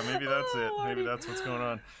 Yeah, maybe that's it. Maybe that's what's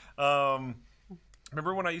going on.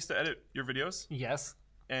 Remember when I used to edit your videos? Yes.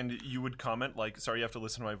 And you would comment like, sorry, you have to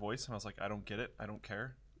listen to my voice. And I was like, I don't get it. I don't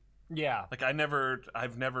care. Yeah. Like I've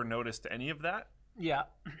never noticed any of that. Yeah.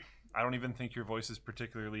 I don't even think your voice is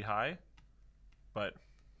particularly high, but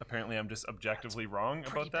apparently I'm just objectively wrong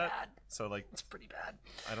about that. Bad. So like, it's pretty bad.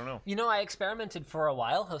 I don't know. You know, I experimented for a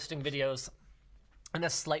while hosting videos in a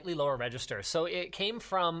slightly lower register. So it came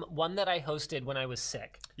from one that I hosted when I was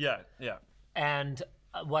sick. Yeah. And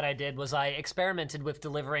what I did was I experimented with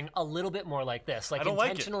delivering a little bit more like this, like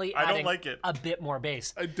intentionally adding a bit more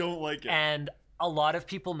bass. I don't like it. And a lot of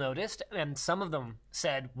people noticed, and some of them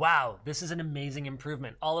said, wow, this is an amazing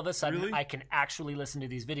improvement. All of a sudden, really? I can actually listen to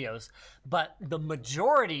these videos. But the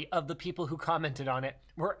majority of the people who commented on it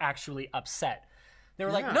were actually upset. They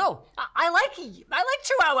were like, no, I like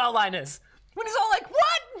Chihuahua Linus. When he's all like,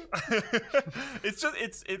 what?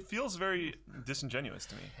 It feels very disingenuous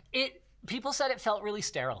to me. People said it felt really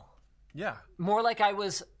sterile. Yeah. More like I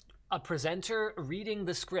was a presenter reading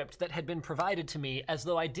the script that had been provided to me as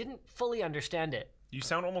though I didn't fully understand it. You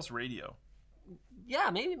sound almost radio. Yeah,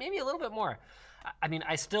 maybe a little bit more. I mean,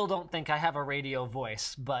 I still don't think I have a radio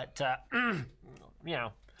voice, but you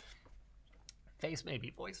know, face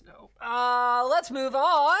maybe, voice no. Let's move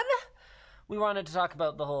on. We wanted to talk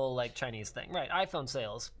about the whole like Chinese thing, right? iPhone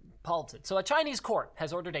sales halted. So a Chinese court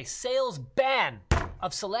has ordered a sales ban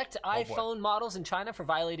of select iPhone models in China for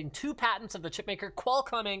violating 2 patents of the chipmaker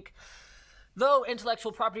Qualcomm Inc. Though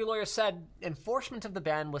intellectual property lawyers said enforcement of the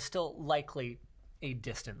ban was still likely a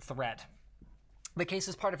distant threat. The case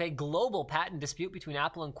is part of a global patent dispute between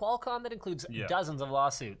Apple and Qualcomm that includes dozens of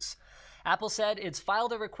lawsuits. Apple said it's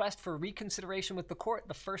filed a request for reconsideration with the court,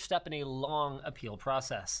 the first step in a long appeal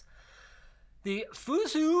process. The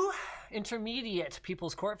Fuzhou Intermediate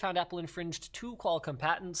People's Court found Apple infringed 2 Qualcomm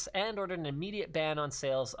patents and ordered an immediate ban on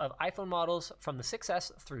sales of iPhone models from the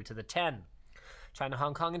 6S through to the 10. China,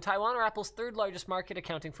 Hong Kong, and Taiwan are Apple's 3rd largest market,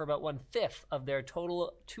 accounting for about 1/5 of their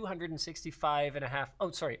total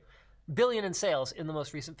 $265.5 billion in sales in the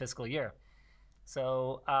most recent fiscal year.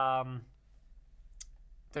 So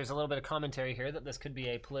there's a little bit of commentary here that this could be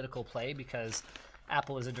a political play because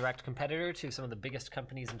Apple is a direct competitor to some of the biggest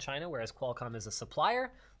companies in China, whereas Qualcomm is a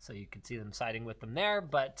supplier. So you could see them siding with them there.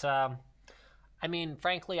 But I mean,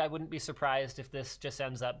 frankly, I wouldn't be surprised if this just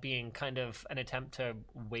ends up being kind of an attempt to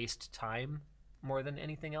waste time more than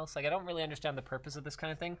anything else. Like, I don't really understand the purpose of this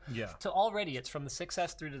kind of thing. Yeah. So already it's from the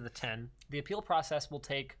 6S through to the 10. The appeal process will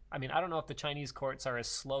take, I mean, I don't know if the Chinese courts are as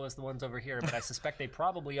slow as the ones over here, but I suspect they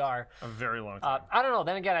probably are. A very long time. I don't know.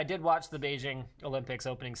 Then again, I did watch the Beijing Olympics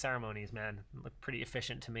opening ceremonies, man. It looked pretty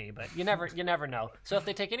efficient to me, but you never know. So if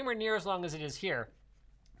they take anywhere near as long as it is here,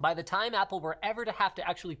 by the time Apple were ever to have to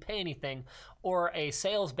actually pay anything or a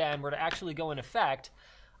sales ban were to actually go in effect,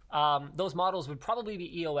 those models would probably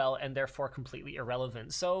be EOL and therefore completely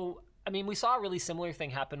irrelevant. So, I mean, we saw a really similar thing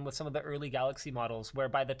happen with some of the early Galaxy models, where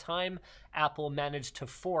by the time Apple managed to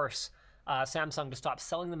force Samsung to stop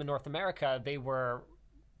selling them in North America, they were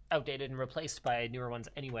outdated and replaced by newer ones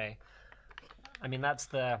anyway. I mean, that's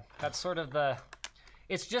sort of the,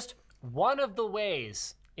 it's just one of the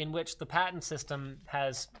ways in which the patent system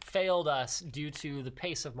has failed us due to the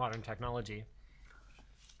pace of modern technology.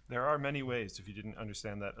 There are many ways if you didn't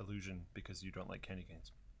understand that illusion because you don't like candy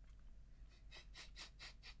canes.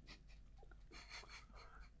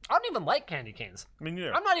 I don't even like candy canes. I mean,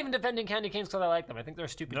 yeah. I'm not even defending candy canes because I like them. I think they're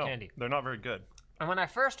stupid candy. They're not very good. And when I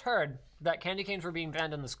first heard that candy canes were being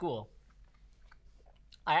banned in the school,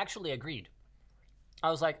 I actually agreed.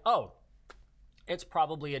 I was like, oh, it's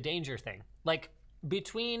probably a danger thing. Like,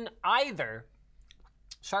 between either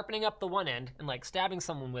sharpening up the one end and like stabbing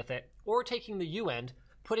someone with it, or taking the U end,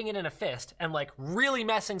 putting it in a fist, and like really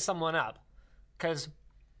messing someone up, because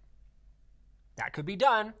that could be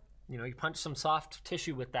done. You know, you punch some soft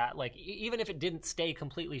tissue with that. Like, even if it didn't stay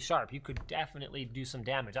completely sharp, you could definitely do some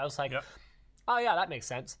damage. I was like, oh yeah, that makes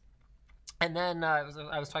sense. And then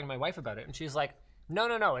I was talking to my wife about it, and she's like,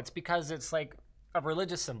 no, it's because it's like a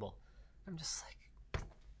religious symbol. I'm just like,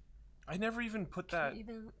 I never even put that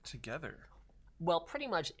together. Well, pretty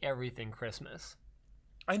much everything Christmas.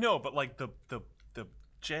 I know, but like the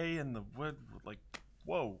J and the wood, like,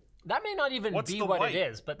 whoa. That may not even be what it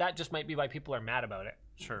is, but that just might be why people are mad about it.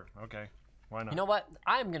 Sure, okay. Why not? You know what?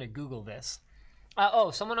 I'm going to Google this.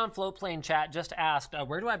 Someone on Floatplane chat just asked,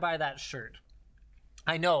 where do I buy that shirt?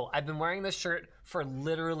 I know. I've been wearing this shirt for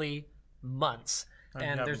literally months,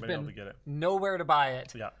 and there's been nowhere to buy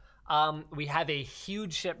it. Yeah. We have a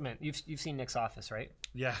huge shipment. You've seen Nick's office, right?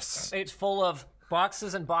 Yes. It's full of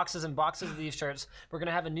boxes and boxes and boxes of these shirts. We're going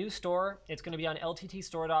to have a new store. It's going to be on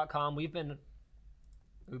lttstore.com. We've been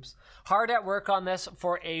hard at work on this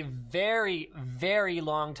for a very, very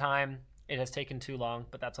long time. It has taken too long,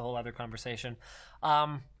 but that's a whole other conversation.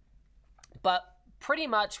 But pretty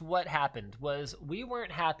much what happened was we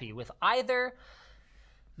weren't happy with either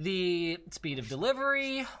the speed of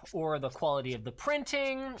delivery or the quality of the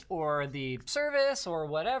printing or the service or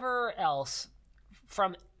whatever else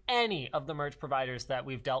from any of the merch providers that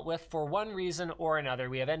we've dealt with. For one reason or another,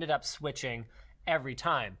 we have ended up switching every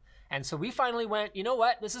time. And so we finally went, you know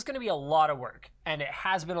what? This is going to be a lot of work, and it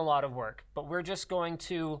has been a lot of work, but we're just going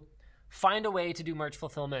to find a way to do merch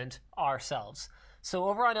fulfillment ourselves. So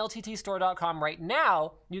over on lttstore.com right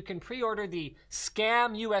now, you can pre-order the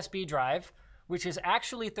Scam USB drive, which is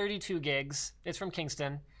actually 32 gigs. It's from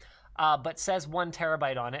Kingston, but says 1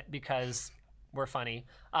 terabyte on it because we're funny.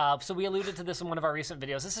 So we alluded to this in one of our recent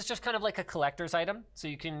videos. This is just kind of like a collector's item. So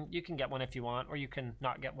you can get one if you want, or you can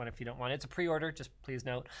not get one if you don't want. It's a pre-order, just please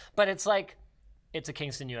note. But it's like, it's a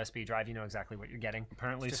Kingston USB drive. You know exactly what you're getting.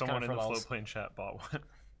 Apparently someone in the Floatplane chat bought one.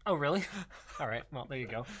 Oh, really? All right. Well, there you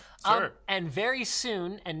go. Sure. And very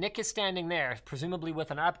soon, and Nick is standing there, presumably with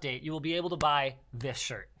an update, you will be able to buy this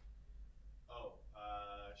shirt. Oh,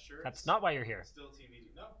 shirts? That's not why you're here. Still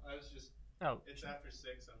TBD. No, I was just... Oh. It's after 6.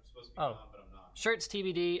 I'm supposed to be on, but I'm not. Shirts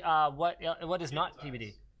TBD. What is not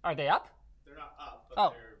TBD? Are they up? They're not up, but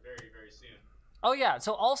they're very, very soon. Oh, yeah.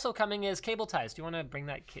 So also coming is cable ties. Do you want to bring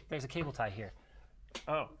that? There's a cable tie here.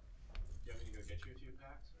 Oh. Do you want me to go get you a few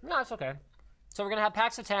packs? No, it's okay. So we're going to have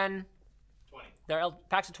packs of 10. 20.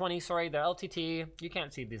 Packs of 20, sorry. They're LTT. You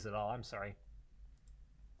can't see these at all. I'm sorry.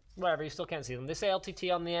 Whatever, you still can't see them. They say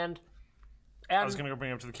LTT on the end. And I was going to go bring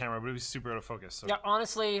them up to the camera, but it was super out of focus. So. yeah,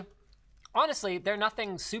 honestly, they're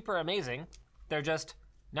nothing super amazing. They're just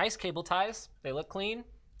nice cable ties. They look clean.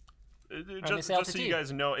 Just so you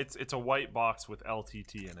guys know, it's a white box with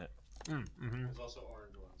LTT in it. There's also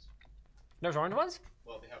orange ones. There's orange ones?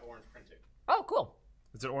 Well, they have orange printing. Oh, cool.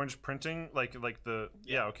 Is it orange printing? Like the...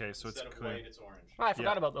 Yeah, okay, so Instead it's of clear. white, it's orange. Oh, I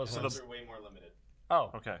forgot about those So ones. those are way more limited.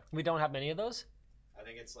 Oh, Okay. we don't have many of those? I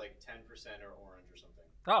think it's like 10% or orange or something.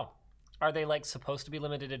 Oh. Are they like supposed to be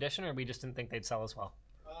limited edition, or we just didn't think they'd sell as well?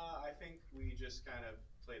 I think we just kind of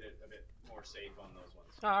played it a bit more safe on those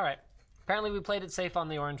ones. Oh, all right. Apparently we played it safe on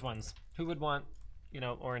the orange ones. Who would want,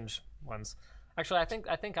 orange ones? Actually,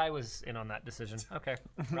 I think I was in on that decision. Okay.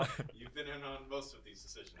 Well, You've been in on most of these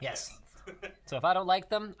decisions. yes. So if I don't like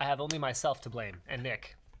them, I have only myself to blame, and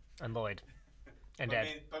Nick, and Lloyd, and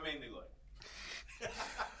Ed. But mainly Lloyd.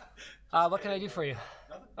 What can I do for you?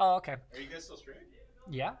 Nothing. Oh, okay. Are you guys still streaming?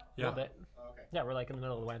 Yeah, a little bit. Oh, okay. Yeah, we're like in the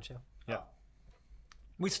middle of the WAN show. Yeah.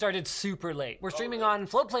 We started super late. We're streaming really? on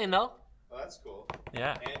Floatplane, though. Oh, that's cool.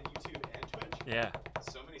 Yeah. And YouTube and Twitch. Yeah.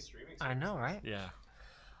 So many streaming I know, right? Yeah.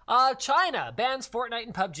 China bans Fortnite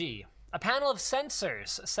and PUBG. A panel of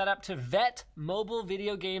censors set up to vet mobile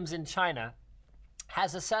video games in China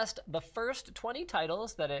has assessed the first 20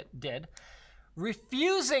 titles that it did,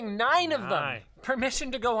 refusing 9 of them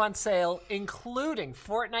permission to go on sale, including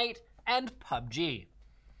Fortnite and PUBG.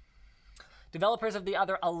 Developers of the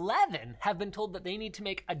other 11 have been told that they need to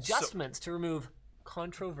make adjustments to remove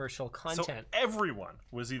controversial content. So everyone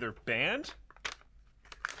was either banned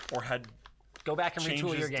or had Go back and retool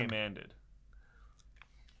your changes game. demanded.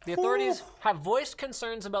 The authorities have voiced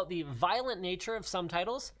concerns about the violent nature of some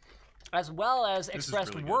titles, as well as expressed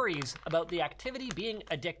really good. worries about the activity being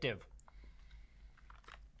addictive.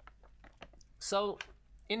 So,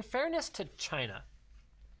 in fairness to China,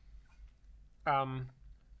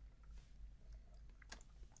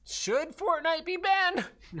 should Fortnite be banned?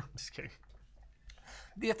 No, I'm just kidding.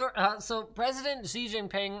 So President Xi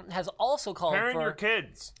Jinping has also called Parent for your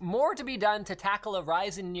kids. more to be done to tackle a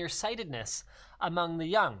rise in nearsightedness among the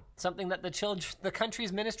young, something that the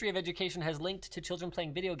country's Ministry of Education has linked to children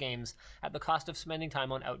playing video games at the cost of spending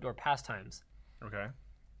time on outdoor pastimes. Okay.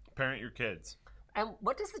 Parent your kids. And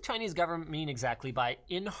what does the Chinese government mean exactly by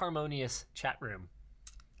inharmonious chat room?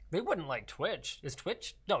 They wouldn't like Twitch. Is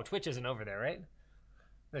Twitch? No, Twitch isn't over there, right?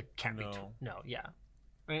 It can't be. No, yeah.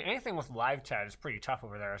 I mean, anything with live chat is pretty tough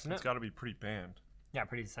over there, isn't it? It's got to be pretty banned. Yeah,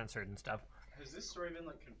 pretty censored and stuff. Has this story been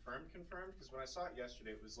like confirmed? Because when I saw it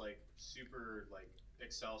yesterday, it was like super like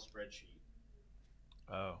Excel spreadsheet.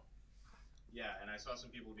 Oh. Yeah, and I saw some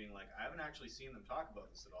people being like, I haven't actually seen them talk about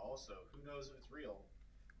this at all, so who knows if it's real?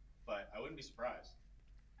 But I wouldn't be surprised.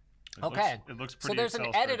 It looks pretty. So there's Excel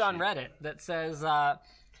an edit on spreadsheet. Reddit that says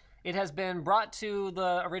it has been brought to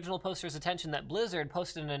the original poster's attention that Blizzard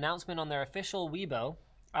posted an announcement on their official Weibo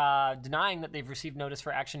denying that they've received notice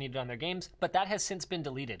for action needed on their games, but that has since been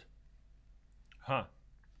deleted. Huh.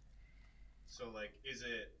 So like, is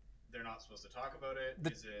it they're not supposed to talk about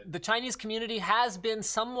it? Is it The Chinese community has been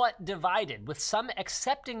somewhat divided, with some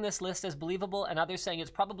accepting this list as believable and others saying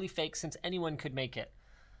it's probably fake since anyone could make it.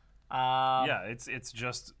 Yeah, it's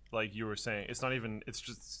just like you were saying. It's not even. It's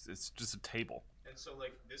just a table. And so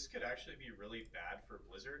like this could actually be really bad for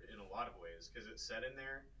Blizzard in a lot of ways because it said in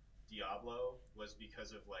there Diablo was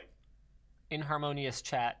because of like Inharmonious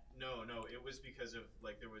chat. no, it was because of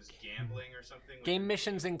like there was gambling or something. Game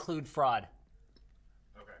missions include fraud.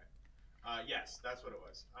 Okay. Yes, that's what it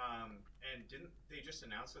was. And didn't they just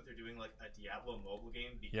announce that they're doing like a Diablo mobile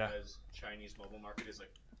game because Chinese mobile market is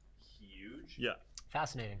like huge? Yeah.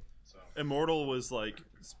 Fascinating. So Immortal was like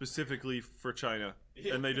specifically for China,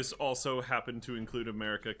 Yeah. and they just also happened to include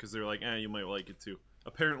America because they're like, you might like it too.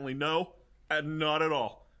 Apparently, no, and not at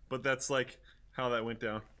all. But that's like how that went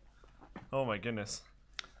down. Oh my goodness.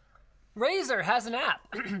 Razer has an app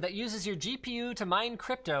that uses your GPU to mine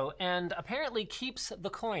crypto and apparently keeps the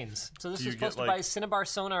coins. So this Do you was posted get, by like- Cinnabar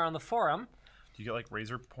Sonar on the forum. Do you get like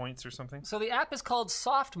Razer points or something? So the app is called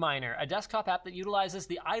Soft Miner, a desktop app that utilizes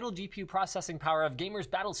the idle GPU processing power of gamers'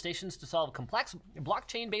 battle stations to solve complex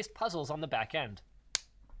blockchain-based puzzles on the back end.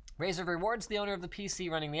 Razer rewards the owner of the PC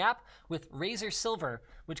running the app with Razer Silver,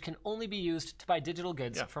 which can only be used to buy digital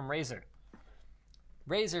goods from Razer.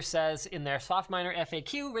 Razer says in their Soft Miner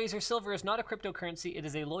FAQ, Razer Silver is not a cryptocurrency, it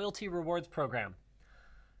is a loyalty rewards program.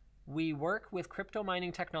 We work with crypto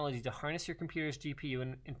mining technology to harness your computer's GPU,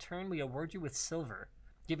 and in turn we award you with silver,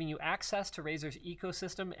 giving you access to Razer's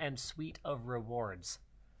ecosystem and suite of rewards.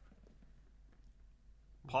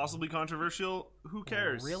 Possibly controversial. Who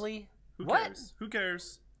cares? Really? Who What? cares? Who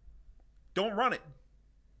cares? Don't run it.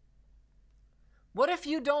 What if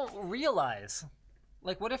you don't realize?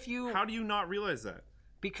 Like, what if you... How do you not realize that?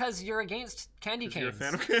 Because you're against candy canes. You're a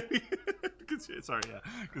fan of candy.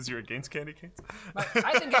 Because you're against candy canes. But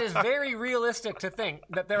I think it is very realistic to think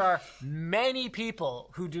that there are many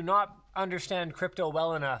people who do not understand crypto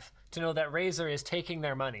well enough to know that Razer is taking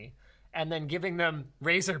their money and then giving them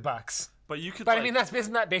Razer bucks. But you could. But like, I mean,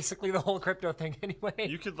 isn't that basically the whole crypto thing anyway?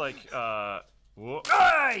 You could like. Whoa.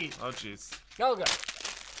 Hey! Oh jeez. Go go.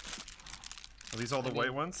 Are these all the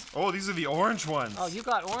white ones? Oh, these are the orange ones. Oh, you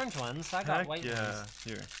got orange ones. I got Heck white yeah. ones.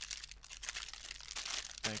 Here.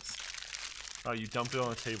 Thanks. Oh, you dumped it on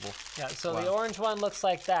the table. Yeah. So Wow. the orange one looks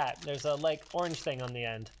like that. There's a like orange thing on the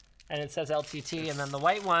end, and it says LTT. And then the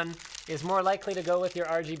white one is more likely to go with your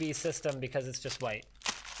RGB system because it's just white.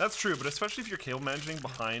 That's true, but especially if you're cable managing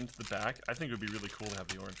behind the back, I think it would be really cool to have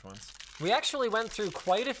the orange ones. We actually went through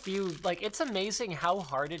quite a few. Like, it's amazing how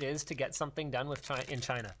hard it is to get something done with in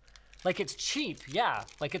China. Like, it's cheap, yeah.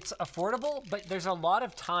 Like, it's affordable, but there's a lot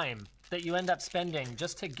of time that you end up spending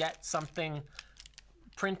just to get something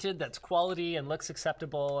printed that's quality and looks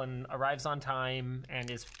acceptable and arrives on time and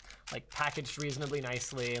is, like, packaged reasonably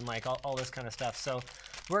nicely and, like, all this kind of stuff. So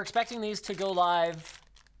we're expecting these to go live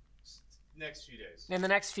Next few days. in the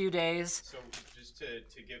next few days. So just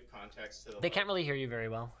to give context to the, They can't really hear you very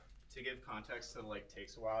well. to give context to like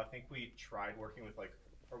takes a while. I think we tried working with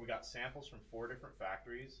we got samples from 4 different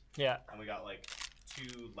factories. Yeah. And we got like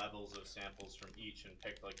 2 levels of samples from each and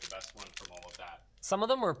picked like the best one from all of that. Some of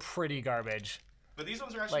them were pretty garbage. But these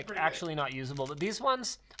ones are actually Like, pretty actually not usable. But these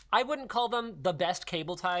ones, I wouldn't call them the best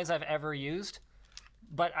cable ties I've ever used,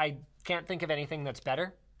 but I can't think of anything that's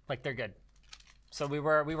better. Like, they're good. So we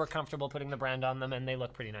were comfortable putting the brand on them, and they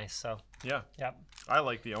look pretty nice. So Yeah. yep. I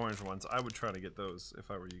like the orange ones. I would try to get those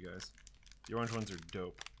if I were you guys. The orange ones are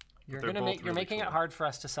dope. You're making it hard for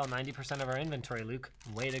us to sell 90% of our inventory, Luke.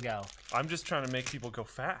 Way to go. I'm just trying to make people go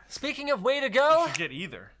fast. Speaking of way to go, You should get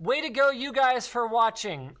either. way to go, you guys, for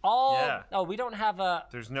watching. Yeah. Oh, we don't have a.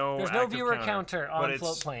 There's no There's no active viewer counter but on it's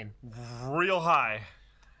Floatplane. real high.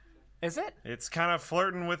 Is it? It's kind of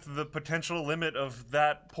flirting with the potential limit of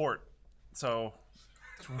that port. So,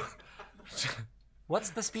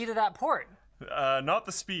 What's the speed of that port? not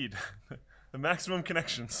the speed, the maximum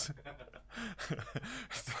connections.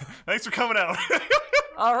 Thanks for coming out.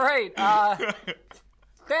 All right.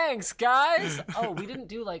 Thanks, guys. Oh, we didn't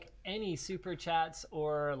do like any super chats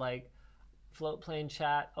or like Floatplane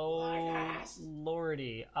chat. Oh,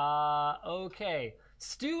 lordy. Okay.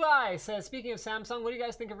 Stu I says, speaking of Samsung, what do you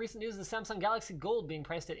guys think of recent news of the Samsung Galaxy Gold being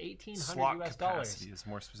priced at $1,800 Slot US capacity is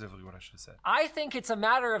more specifically what I should have said. I think it's a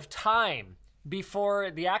matter of time before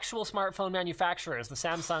the actual smartphone manufacturers, the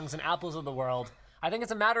Samsungs and Apples of the world, I think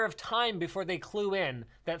it's a matter of time before they clue in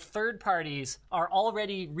that third parties are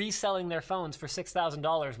already reselling their phones for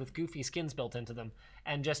 $6,000 with goofy skins built into them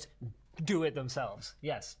and just do it themselves.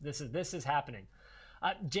 Yes, this is happening.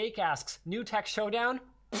 Jake asks, new tech showdown?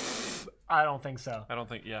 I don't think so. I don't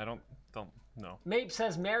know. Mape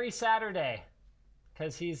says Merry Saturday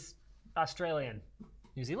because he's Australian.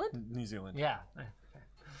 New Zealand? New Zealand. Yeah.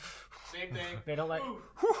 Same thing. They don't like.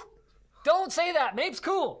 Whew. Don't say that. Mape's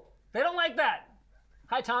cool. They don't like that.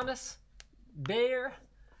 Hi, Thomas. Bear.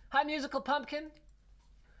 Hi, Musical Pumpkin.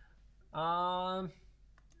 Okay.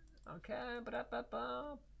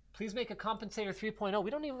 Please make a compensator 3.0.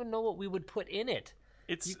 We don't even know what we would put in it.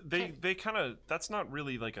 It's they kind of, that's not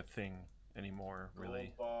really like a thing anymore,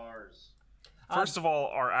 really. Gold bars. First of all,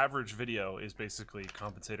 our average video is basically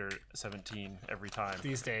compensator 17 every time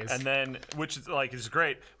These days. and then which is like is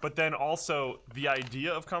great. But then also the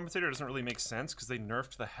idea of compensator doesn't really make sense because they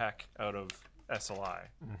nerfed the heck out of SLI.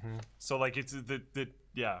 Mm-hmm. So like it's the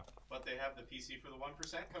yeah. But they have the PC for the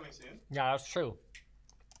 1% coming soon. Yeah, that's true.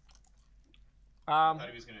 I thought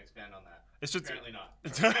he was going to expand on that. It's just Apparently not.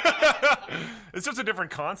 it's just a different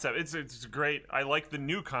concept. It's great. I like the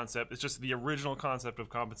new concept. It's just the original concept of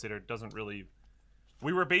compensator doesn't really.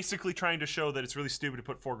 We were basically trying to show that it's really stupid to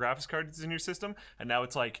put 4 graphics cards in your system, and now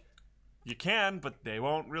it's like You can, but they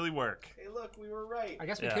won't really work. Hey, look, we were right. I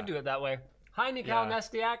guess we could do it that way. Hi, Mikhail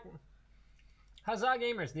Nestiak. Huzzah,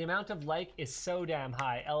 gamers. The amount of like is so damn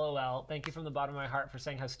high. LOL. Thank you from the bottom of my heart for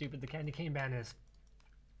saying how stupid the candy cane ban is.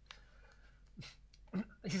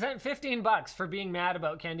 He sent $15 for being mad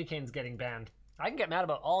about candy canes getting banned. I can get mad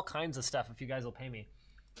about all kinds of stuff if you guys will pay me.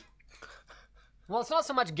 Well, it's not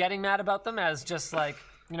so much getting mad about them as just like,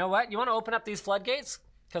 you know what? You want to open up these floodgates?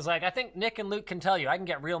 Because like I think Nick and Luke can tell you, I can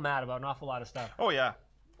get real mad about an awful lot of stuff. Oh yeah.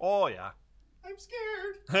 Oh yeah. I'm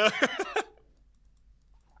scared.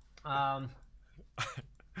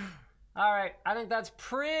 All right, I think that's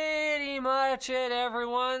pretty much it,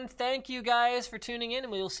 everyone. Thank you guys for tuning in,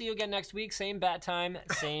 and we will see you again next week. Same bat time,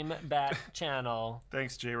 same bat channel.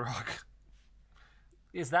 Thanks, J-Rock.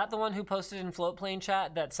 Is that the one who posted in Floatplane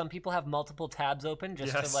chat that some people have multiple tabs open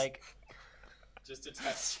just to like... Just to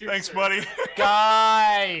test Thanks, buddy.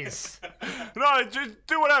 Guys! No, just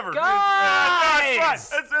do whatever.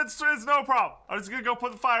 Guys! No, it's fine. It's no problem. I'm just going to go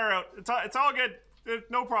put the fire out. It's all good.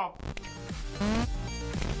 No problem.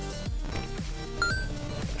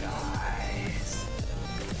 Guys.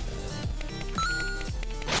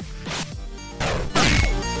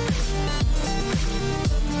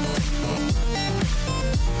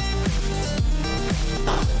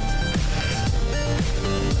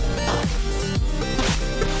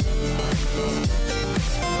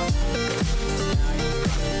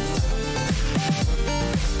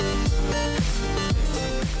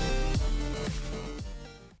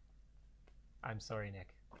 I'm sorry,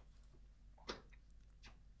 Nick.